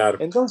 Claro.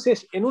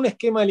 Entonces, en un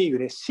esquema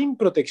libre, sin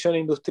protección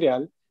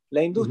industrial,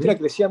 la industria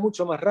crecía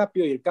mucho más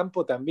rápido y el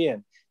campo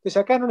también. Entonces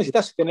acá no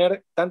necesitas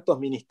tener tantos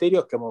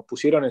ministerios como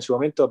pusieron en su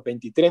momento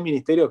 23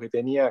 ministerios que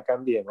tenía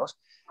Cambiemos.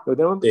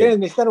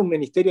 Necesitan un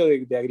ministerio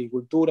de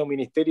agricultura, un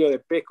ministerio de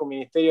pesca, un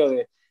ministerio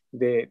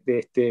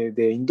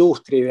de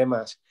industria y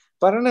demás.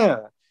 Para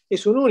nada.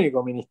 Es un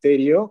único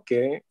ministerio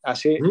que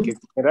hace, que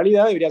en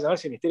realidad debería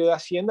llamarse Ministerio de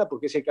Hacienda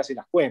porque es el que hace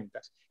las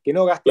cuentas, que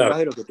no gaste más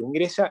de lo que te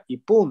ingresa y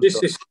punto.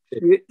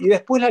 Y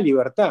después la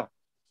libertad.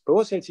 Pero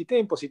vos el sistema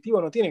impositivo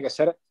no tiene que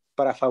ser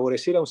para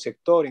favorecer a un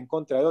sector en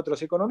contra de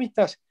otros.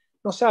 Economistas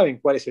no saben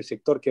cuál es el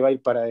sector que va a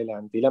ir para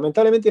adelante. Y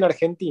lamentablemente en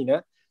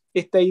Argentina,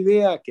 esta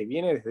idea que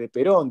viene desde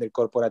Perón, del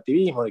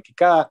corporativismo, de que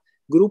cada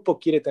grupo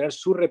quiere tener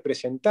su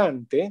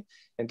representante,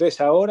 entonces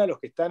ahora los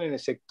que están en el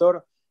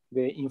sector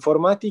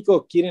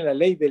informático quieren la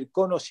ley del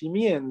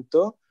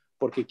conocimiento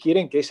porque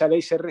quieren que esa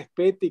ley se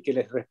respete y que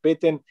les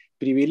respeten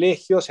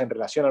privilegios en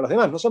relación a los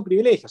demás. No son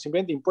privilegios,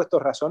 simplemente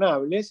impuestos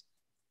razonables,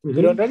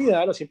 pero en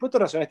realidad los impuestos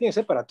razonables tienen que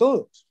ser para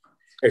todos.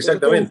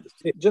 Exactamente.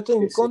 Yo estoy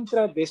en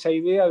contra de esa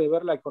idea de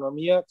ver la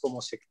economía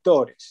como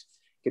sectores,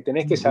 que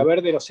tenés que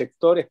saber de los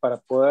sectores para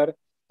poder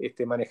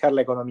manejar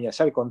la economía.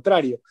 Es al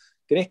contrario,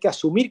 tenés que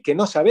asumir que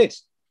no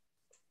sabés.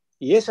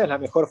 Y esa es la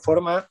mejor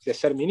forma de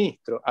ser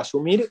ministro,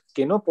 asumir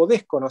que no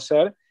podés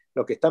conocer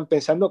lo que están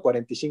pensando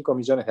 45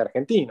 millones de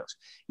argentinos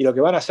y lo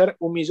que van a hacer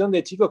 1 millón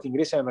de chicos que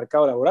ingresan al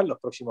mercado laboral los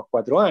próximos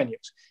 4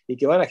 años y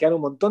que van a crear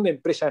un montón de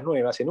empresas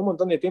nuevas en un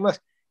montón de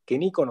temas que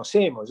ni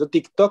conocemos. Yo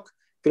TikTok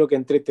creo que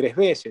entré 3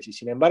 veces y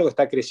sin embargo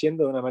está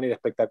creciendo de una manera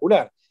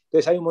espectacular.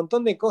 Entonces hay un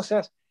montón de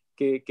cosas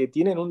que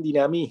tienen un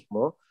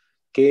dinamismo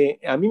que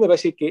a mí me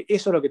parece que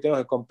eso es lo que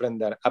tenemos que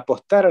comprender,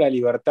 apostar a la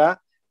libertad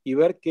y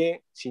ver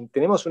que si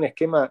tenemos un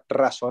esquema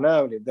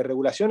razonable de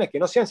regulaciones que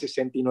no sean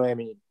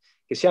 69.000,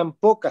 que sean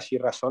pocas y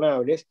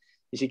razonables,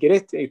 y si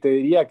querés te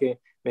diría que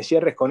me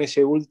cierres con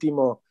ese un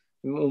último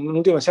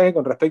mensaje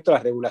con respecto a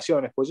las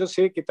regulaciones, pues yo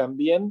sé que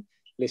también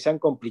les han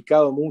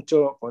complicado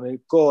mucho con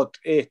el COT,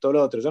 esto,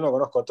 lo otro. Yo no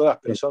conozco todas,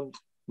 pero son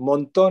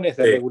montones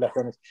de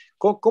regulaciones.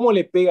 ¿Cómo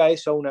le pega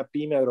eso a una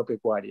pyme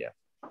agropecuaria?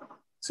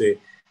 Sí.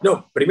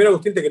 No, primero,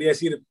 Agustín, te quería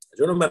decir,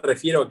 yo no me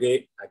refiero a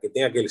que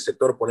tenga que el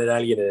sector poner a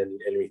alguien en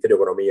el Ministerio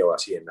de Economía o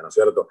Hacienda, ¿no es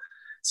cierto?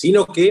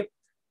 Sino que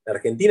la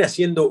Argentina,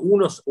 siendo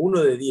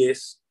uno de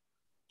 10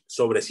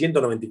 sobre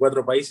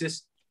 194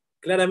 países,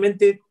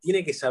 claramente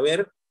tiene que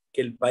saber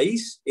que el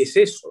país es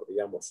eso,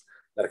 digamos.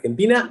 La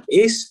Argentina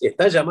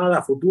está llamada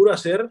a futuro a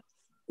ser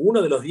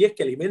uno de los 10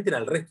 que alimenten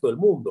al resto del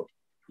mundo.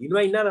 Y no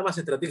hay nada más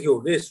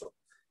estratégico que eso.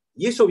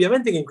 Y eso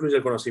obviamente que incluye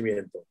el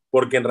conocimiento,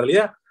 porque en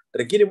realidad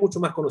requiere mucho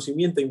más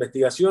conocimiento e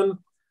investigación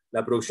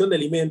la producción de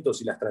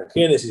alimentos y las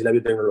transgénesis y la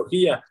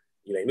biotecnología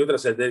y la industria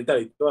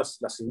satelital y todas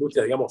las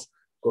industrias, digamos,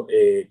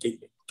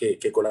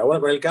 que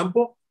colaboran con el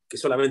campo, que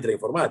solamente la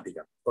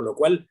informática. Con lo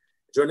cual,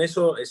 yo en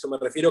eso me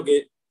refiero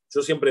que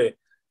yo siempre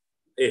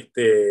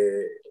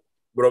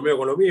bromeo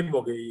con lo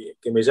mismo,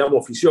 que me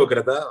llamo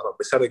fisiócrata, a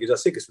pesar de que ya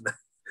sé que es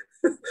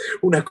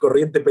una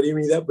corriente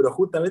perimida, pero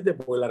justamente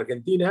porque la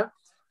Argentina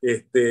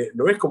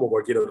no es como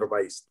cualquier otro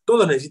país.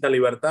 Todos necesitan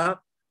libertad,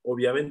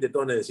 obviamente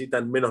todos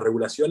necesitan menos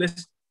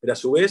regulaciones, pero a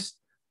su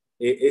vez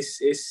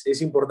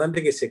es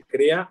importante que se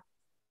crea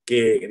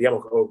que,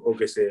 digamos,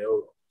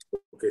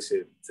 que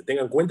se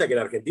tenga en cuenta que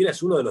la Argentina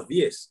es uno de los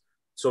 10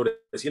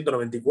 sobre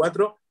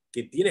 194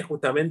 que tiene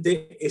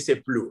justamente ese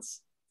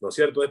plus, ¿no es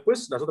cierto?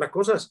 Después, las otras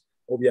cosas,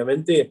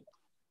 obviamente,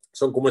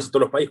 son como es en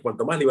todos los países.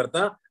 Cuanto más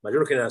libertad,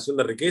 mayor generación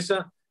de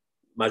riqueza,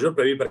 mayor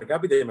PIB per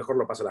cápita y mejor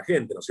lo pasa la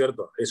gente, ¿no es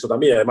cierto? Eso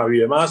también, además,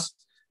 vive más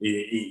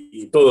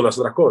y todas las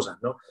otras cosas,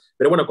 ¿no?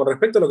 Pero bueno, con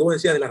respecto a lo que vos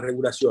decías de las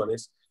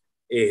regulaciones,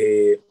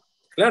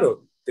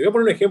 claro, te voy a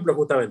poner un ejemplo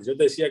justamente. Yo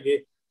te decía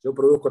que yo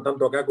produzco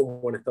tanto acá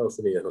como en Estados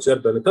Unidos, ¿no es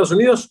cierto? En Estados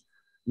Unidos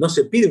no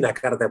se pide una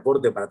carta de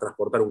aporte para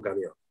transportar un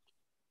camión.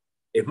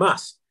 Es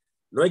más,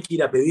 no hay que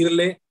ir a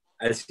pedirle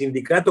al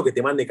sindicato que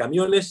te mande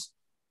camiones,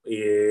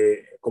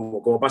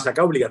 como pasa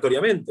acá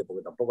obligatoriamente,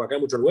 porque tampoco acá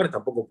en muchos lugares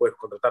tampoco puedes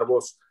contratar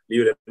vos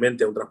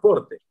libremente a un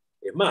transporte.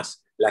 Es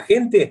más, la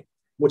gente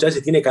muchas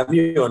veces tiene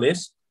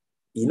camiones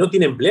y no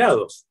tiene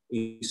empleados.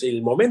 Y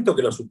el momento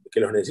que los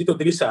necesita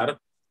utilizar,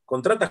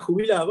 contrata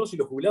jubilados y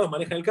los jubilados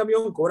manejan el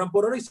camión, cobran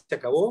por hora y se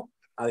acabó.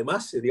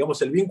 Además,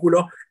 digamos, el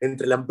vínculo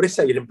entre la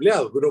empresa y el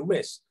empleado dura un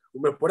mes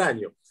por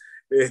año.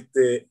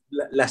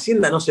 La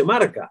hacienda no se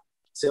marca.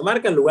 Se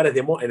marca en lugares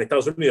en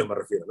Estados Unidos me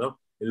refiero,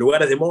 ¿no? En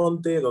lugares de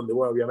monte, donde,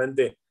 bueno,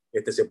 obviamente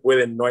se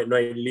pueden, no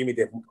hay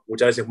límites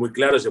muchas veces muy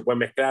claros, se pueden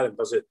mezclar,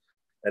 entonces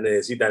la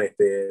necesitan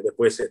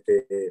después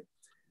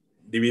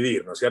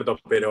dividir, ¿no es cierto?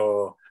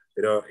 Pero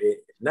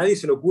nadie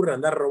se le ocurre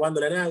andar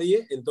robándole a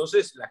nadie,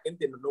 entonces la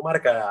gente no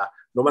marca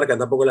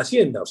tampoco la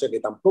hacienda, o sea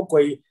que tampoco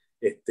hay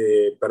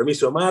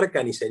permiso de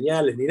marca, ni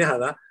señales, ni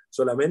nada,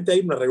 solamente hay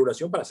una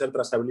regulación para hacer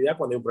trazabilidad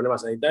cuando hay un problema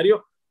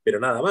sanitario, pero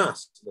nada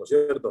más, ¿no es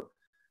cierto?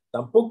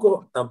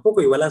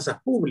 Tampoco hay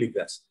balanzas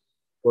públicas,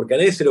 porque a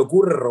nadie se le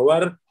ocurre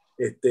robar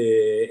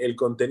el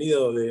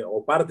contenido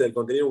o parte del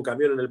contenido de un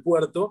camión en el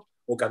puerto,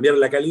 o cambiar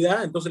la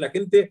calidad, entonces la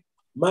gente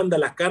manda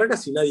las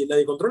cargas y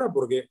nadie controla,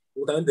 porque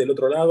justamente del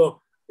otro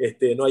lado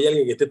no hay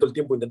alguien que esté todo el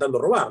tiempo intentando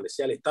robarle,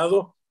 sea el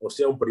Estado o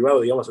sea un privado,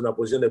 digamos, en una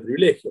posición de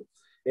privilegio.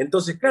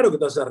 Entonces, claro que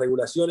todas esas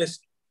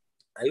regulaciones,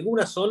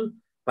 algunas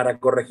son para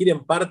corregir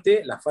en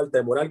parte la falta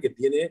de moral que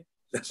tiene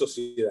la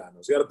sociedad,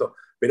 ¿no es cierto?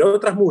 Pero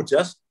otras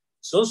muchas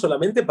son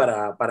solamente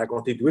para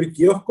constituir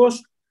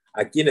kioscos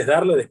a quienes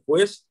darle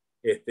después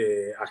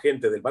a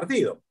gente del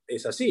partido.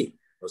 Es así,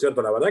 ¿no es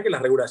cierto? La verdad que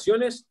las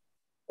regulaciones,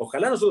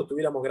 ojalá nosotros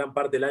tuviéramos gran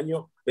parte del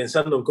año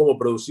pensando en cómo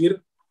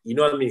producir y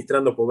no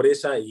administrando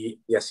pobreza y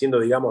haciendo,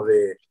 digamos,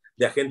 de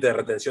agente de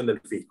retención del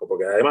fisco,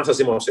 porque además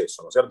hacemos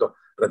eso, ¿no es cierto?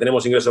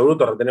 Retenemos ingresos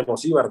brutos,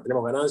 retenemos IVA,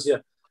 retenemos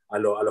ganancias a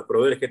los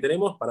proveedores que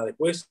tenemos para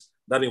después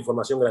darle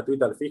información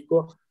gratuita al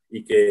fisco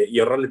y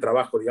ahorrarle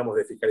trabajo, digamos,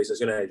 de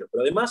fiscalización a ellos.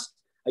 Pero además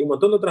hay un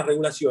montón de otras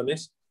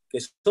regulaciones que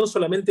son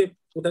solamente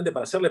justamente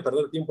para hacerle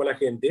perder tiempo a la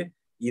gente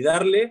y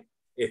darle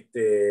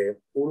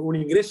un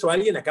ingreso a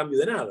alguien a cambio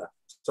de nada,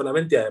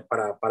 solamente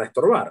para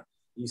estorbar.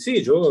 Y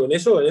sí, yo en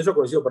eso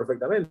coincido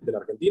perfectamente. La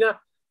Argentina,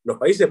 los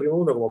países de primer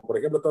mundo, como por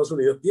ejemplo Estados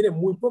Unidos, tienen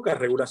muy pocas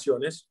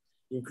regulaciones,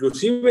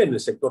 inclusive en el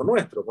sector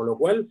nuestro, con lo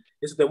cual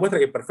eso te muestra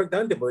que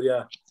perfectamente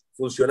podría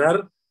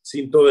funcionar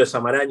sin toda esa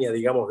maraña,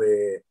 digamos,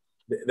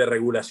 de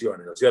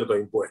regulaciones, ¿no es cierto?,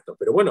 de impuestos.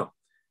 Pero bueno,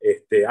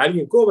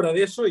 alguien cobra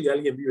de eso y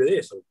alguien vive de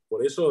eso.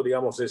 Por eso,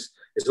 digamos, es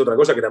otra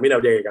cosa que también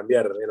habría que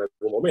cambiar en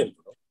algún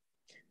momento, ¿no?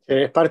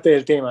 Es parte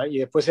del tema. Y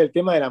después el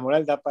tema de la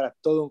moral da para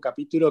todo un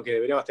capítulo que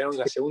deberíamos tener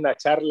una segunda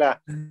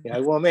charla en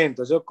algún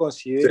momento. Yo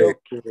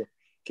considero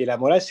que la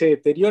moral se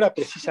deteriora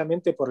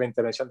precisamente por la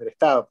intervención del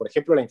Estado. Por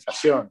ejemplo, la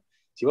inflación.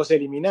 Si vos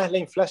eliminás la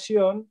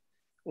inflación,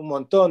 un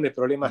montón de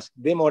problemas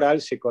de moral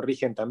se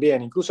corrigen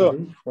también, incluso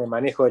el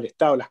manejo del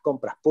Estado, las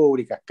compras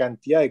públicas,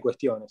 cantidad de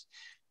cuestiones.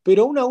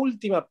 Pero una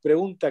última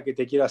pregunta que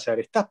te quiero hacer.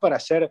 ¿Estás para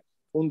hacer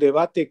un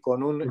debate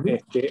con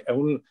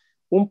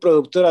un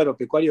productor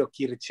agropecuario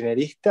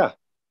kirchnerista?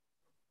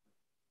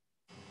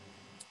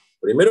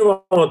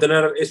 Primero vamos a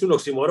tener, es un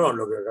oxímoron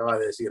lo que acabas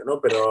de decir, ¿no?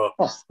 Pero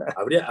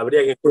habría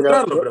que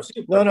encontrarlo, pero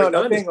sí, no,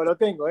 perfectamente. lo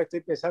tengo,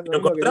 estoy pensando ¿Lo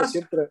en uno que yo encontrás?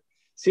 siempre...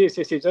 Sí,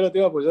 yo lo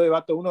tengo porque yo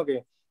debato uno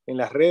que en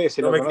las redes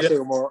se No lo me conoce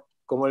quería-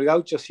 como el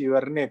gaucho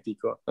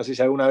cibernético. No sé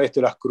si alguna vez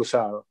te lo has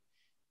cruzado.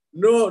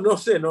 No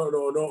sé,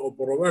 o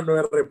por lo menos no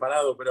he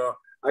reparado, pero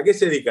 ¿a qué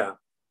se dedica?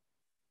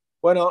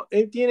 Bueno,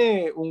 él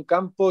tiene un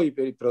campo y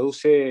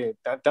produce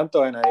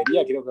tanto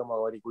ganadería, creo,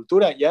 como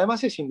agricultura, y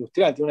además es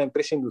industrial, tiene una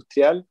empresa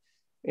industrial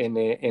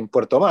en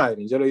Puerto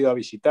Madryn. Yo lo he ido a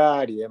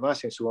visitar y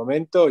demás en su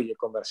momento y he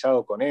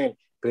conversado con él,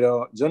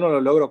 pero yo no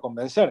lo logro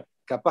convencer.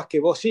 Capaz que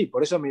vos sí,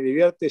 por eso me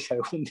divierte si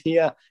algún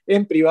día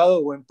en privado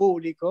o en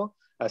público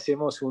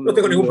hacemos No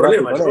tengo un ningún debate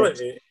problema. con Yo,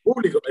 él.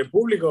 en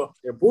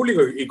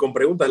público y con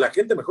preguntas de la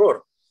gente,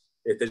 mejor.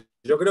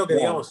 Yo creo que, Claro.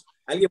 digamos,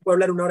 alguien puede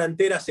hablar una hora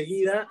entera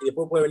seguida y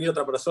después puede venir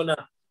otra persona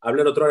a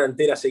hablar otra hora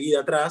entera seguida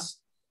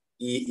atrás.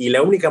 Y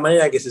la única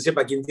manera de que se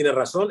sepa quién tiene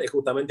razón es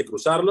justamente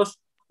cruzarlos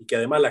y que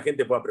además la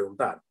gente pueda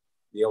preguntar.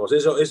 Digamos,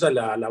 eso es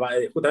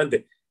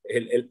justamente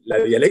la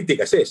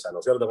dialéctica es esa, ¿no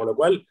es cierto? Con lo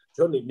cual,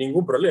 yo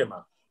ningún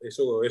problema.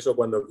 Eso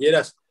cuando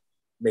quieras.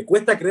 Me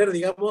cuesta creer,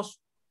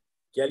 digamos,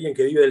 que a alguien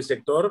que vive del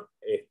sector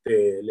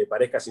le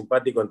parezca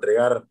simpático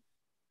entregar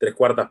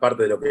 3/4 partes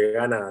de lo que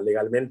gana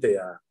legalmente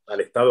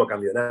al Estado a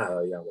cambio de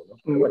nada, digamos, ¿no?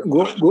 Pero bueno.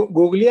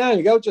 Googleá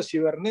el gaucho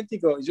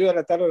cibernético y yo voy a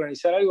tratar de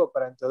organizar algo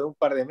para dentro de un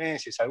par de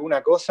meses,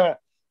 alguna cosa,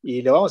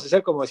 y lo vamos a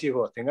hacer como decís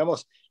vos. Le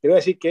voy a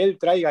decir que él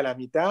traiga la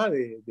mitad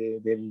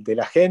de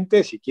la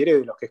gente, si quiere,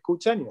 de los que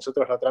escuchan, y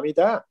nosotros la otra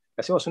mitad.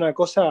 Hacemos una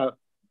cosa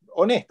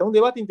honesta, un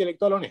debate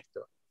intelectual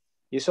honesto.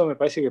 Y eso me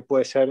parece que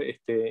puede ser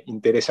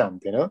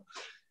interesante, ¿no?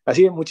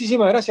 Así que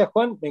muchísimas gracias,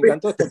 Juan. Me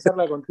encantó esta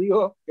charla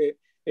contigo.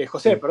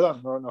 José,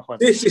 perdón, no Juan.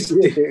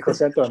 Sí.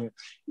 José Antonio.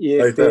 Ahí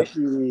está.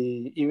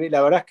 Y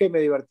la verdad es que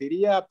me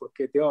divertiría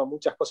porque tengo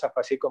muchas cosas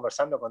para seguir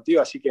conversando contigo,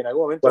 así que en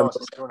algún momento Cuando,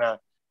 vamos a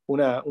hacer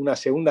una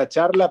segunda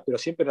charla, pero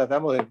siempre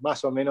tratamos de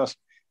más o menos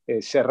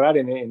cerrar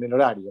en el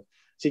horario.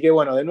 Así que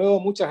bueno, de nuevo,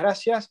 muchas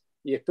gracias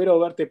y espero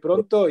verte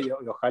pronto y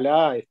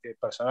ojalá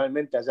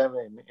personalmente allá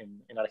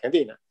en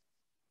Argentina.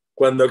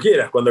 cuando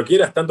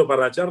quieras, tanto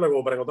para la charla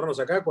como para encontrarnos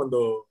acá,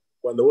 cuando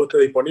vos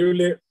estés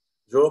disponible,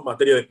 yo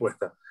materia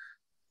dispuesta.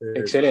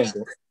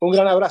 Excelente. Un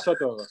gran abrazo a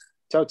todos.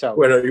 Chau, chau.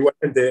 Bueno,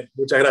 igualmente,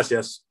 muchas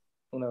gracias.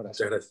 Un abrazo.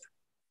 Muchas gracias.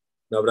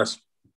 Un abrazo.